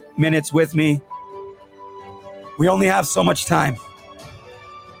 25 minutes with me. We only have so much time.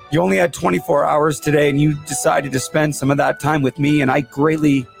 You only had 24 hours today, and you decided to spend some of that time with me, and I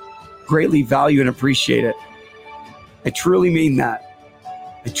greatly value and appreciate it. I truly mean that.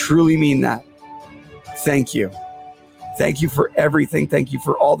 Thank you. Thank you for everything. Thank you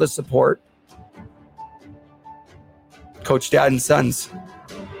for all the support. Coach Dad and Sons,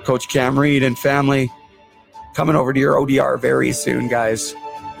 Coach Cam Reed and family, coming over to your ODR very soon, guys.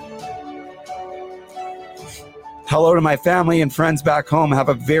 Hello to my family and friends back home. Have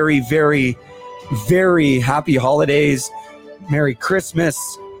a very happy holidays. Merry Christmas.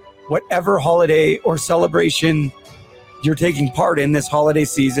 Whatever holiday or celebration you're taking part in this holiday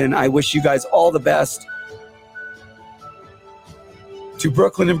season, I wish you guys all the best. To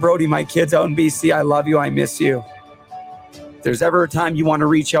Brooklyn and Brody, my kids out in BC, I love you. I miss you. If there's ever a time you want to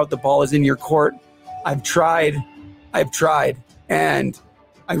reach out, the ball is in your court. I've tried, And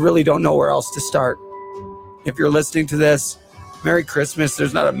I really don't know where else to start. If you're listening to this, Merry Christmas.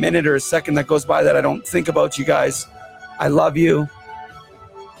 There's not a minute or a second that goes by that I don't think about you guys. I love you.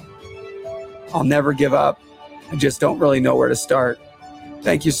 I'll never give up. I just don't really know where to start.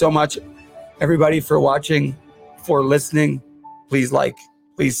 Thank you so much, everybody, for watching, for listening. Please like,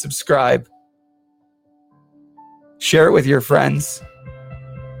 please subscribe. Share it with your friends.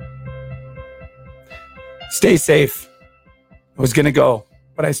 Stay safe. I was going to go,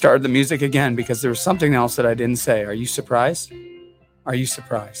 but I started the music again because there was something else that I didn't say. Are you surprised? Are you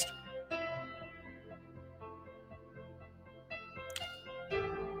surprised?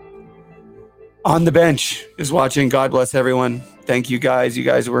 On the Bench is watching. God bless everyone. Thank you guys. You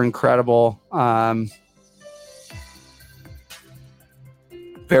guys were incredible.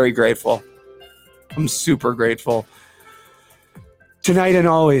 Very grateful. I'm super grateful. Tonight and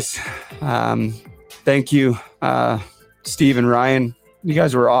always. Thank you, Steve and Ryan. You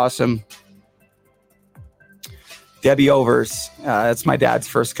guys were awesome. Debbie Overs. That's my dad's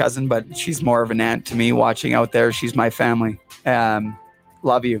first cousin, but she's more of an aunt to me watching out there. She's my family.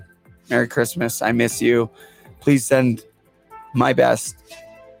 Love you. Merry Christmas. I miss you. Please send my best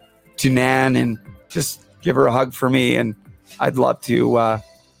to Nan and just give her a hug for me. And I'd love to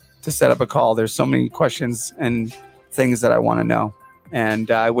set up a call. There's so many questions and things that I want to know.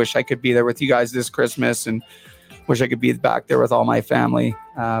 And I wish I could be there with you guys this Christmas and wish I could be back there with all my family.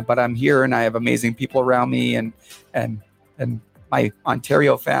 But I'm here and I have amazing people around me and my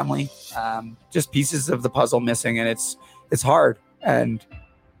Ontario family. Just pieces of the puzzle missing, and it's hard. And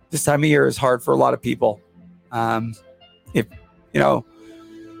this time of year is hard for a lot of people. If you know,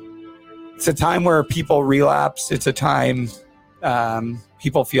 it's a time where people relapse. It's a time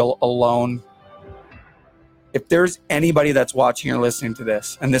people feel alone. If there's anybody that's watching or listening to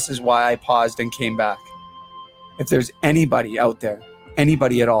this, and this is why I paused and came back. If there's anybody out there,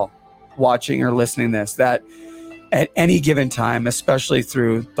 anybody at all watching or listening to this, that at any given time, especially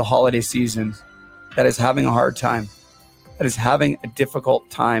through the holiday season, that is having a hard time, that is having a difficult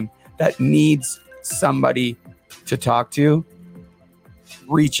time, that needs somebody to talk to,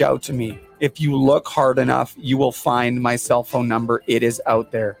 reach out to me. If you look hard enough, you will find my cell phone number. It is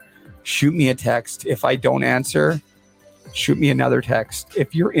out there. Shoot me a text. If I don't answer, shoot me another text.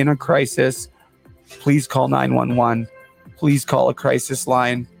 If you're in a crisis, please call 911. Please call a crisis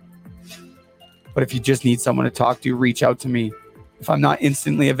line. But if you just need someone to talk to, reach out to me. If I'm not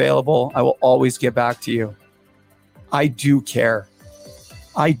instantly available, I will always get back to you. I do care.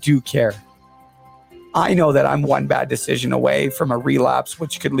 I do care. I know that I'm one bad decision away from a relapse,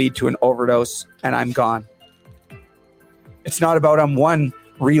 which could lead to an overdose, and I'm gone. It's not about I'm one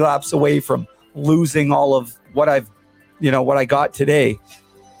relapse away from losing all of what what I got today,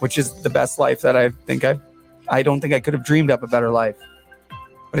 which is the best life that I don't think I could have dreamed up a better life.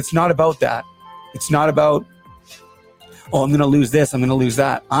 But it's not about that. It's not about, I'm going to lose this, I'm going to lose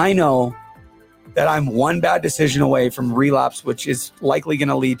that. I know that I'm one bad decision away from relapse, which is likely going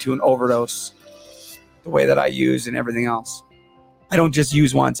to lead to an overdose, the way that I use and everything else. I don't just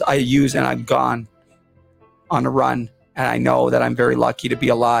use once. I use and I'm gone on a run. And I know that I'm very lucky to be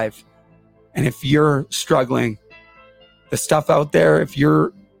alive. And if you're struggling, the stuff out there, if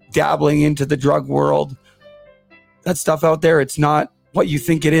you're dabbling into the drug world, that stuff out there, it's not what you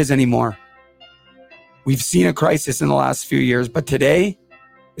think it is anymore. We've seen a crisis in the last few years, but today,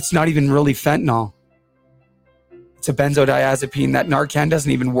 it's not even really fentanyl. It's a benzodiazepine that Narcan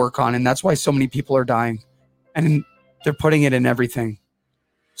doesn't even work on, and that's why so many people are dying. And they're putting it in everything.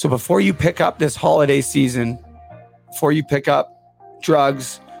 So before you pick up this holiday season, before you pick up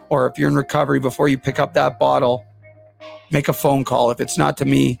drugs, or if you're in recovery, before you pick up that bottle, make a phone call. If it's not to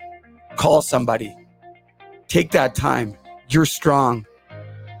me, call somebody. Take that time. You're strong.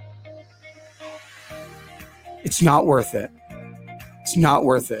 It's not worth it. It's not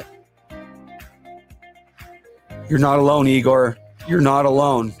worth it. You're not alone, Igor. You're not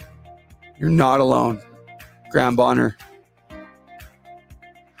alone. You're not alone. Graham Bonner.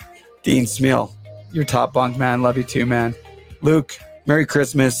 Dean Smeal. You're top bunk, man. Love you too, man. Luke, Merry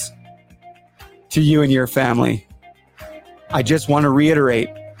Christmas to you and your family. I just want to reiterate,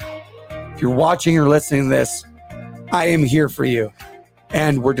 if you're watching or listening to this, I am here for you.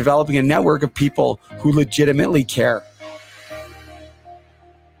 And we're developing a network of people who legitimately care.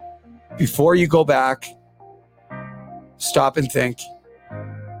 Before you go back, stop and think.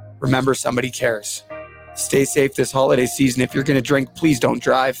 Remember, somebody cares. Stay safe this holiday season. If you're going to drink, please don't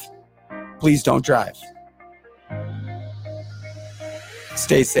drive. Please don't drive.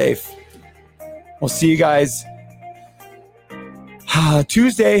 Stay safe. We'll see you guys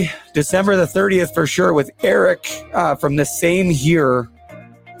Tuesday, December the 30th for sure with Eric from the Same Here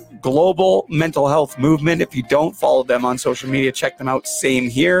Global Mental Health Movement. If you don't follow them on social media, check them out. Same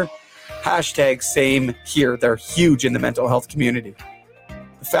Here. Hashtag Same Here. They're huge in the mental health community.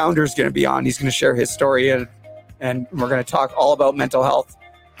 The founder's going to be on. He's going to share his story and we're going to talk all about mental health.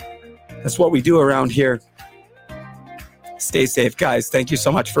 That's what we do around here. Stay safe, guys. Thank you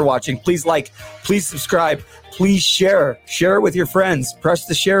so much for watching. Please like, please subscribe, please share. Share it with your friends. Press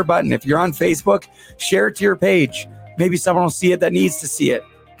the share button. If you're on Facebook, share it to your page. Maybe someone will see it that needs to see it.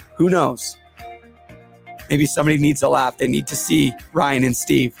 Who knows? Maybe somebody needs a laugh. They need to see Ryan and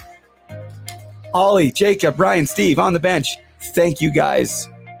Steve. Ollie, Jacob, Ryan, Steve on the bench. Thank you, guys.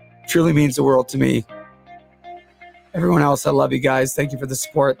 Truly means the world to me. Everyone else, I love you guys. Thank you for the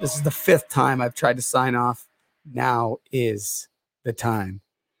support. This is the 5th time I've tried to sign off. Now is the time.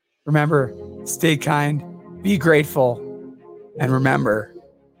 Remember, stay kind, be grateful, and remember,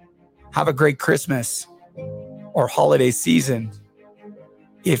 have a great Christmas or holiday season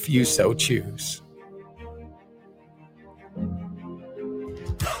if you so choose.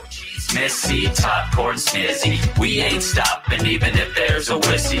 Missy, top corn snizzy. We ain't stopping even if there's a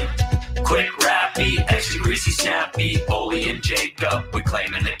whissy. Quick, rappy, extra greasy, snappy. Oli and Jacob, we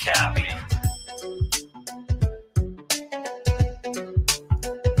claiming the cappy.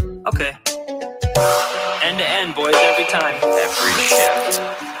 Okay. End to end, boys, every time. Every shift.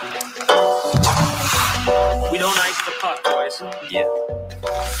 We don't ice the puck, boys. Yeah.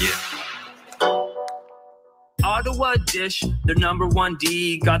 Ottawa Dish, their number 1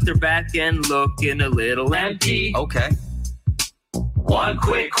 D, got their back end looking a little empty. Okay. One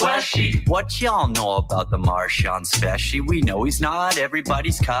quick question. What y'all know about the Marshawn Special? We know he's not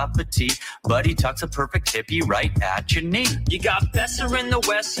everybody's cup of tea, but he tucks a perfect hippie right at your knee. You got Besser in the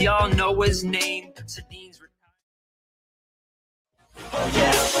West, y'all know his name. Sadine's oh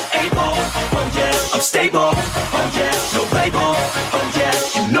yeah, able, oh yeah, I'm stable, oh yeah, no label, oh yeah,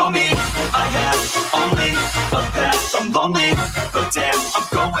 you know me, I have only a path, I'm lonely, but damn, I'm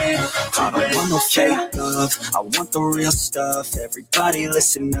going to win. I want no fake love, I want the real stuff, everybody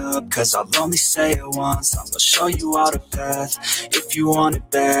listen up, cause I'll only say it once, I'm gonna show you all the path, if you want it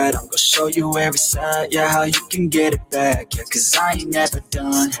bad, I'm gonna show you every side, yeah, how you can get it back, yeah, cause I ain't never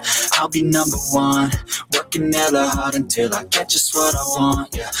done, I'll be number 1, working hella hard until I get just what I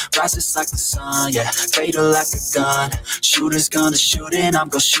want, yeah, rises like the sun, yeah, fatal like a gun, shooter's gonna shoot and I'm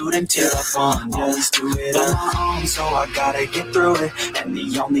gonna shoot until I want, yeah, always do it on my own, so I gotta get through it, and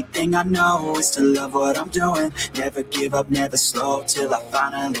the only thing I know is to love what I'm doing, never give up, never slow, till I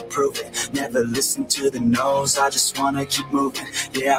finally prove it, never listen to the no's, I just wanna keep moving, yeah.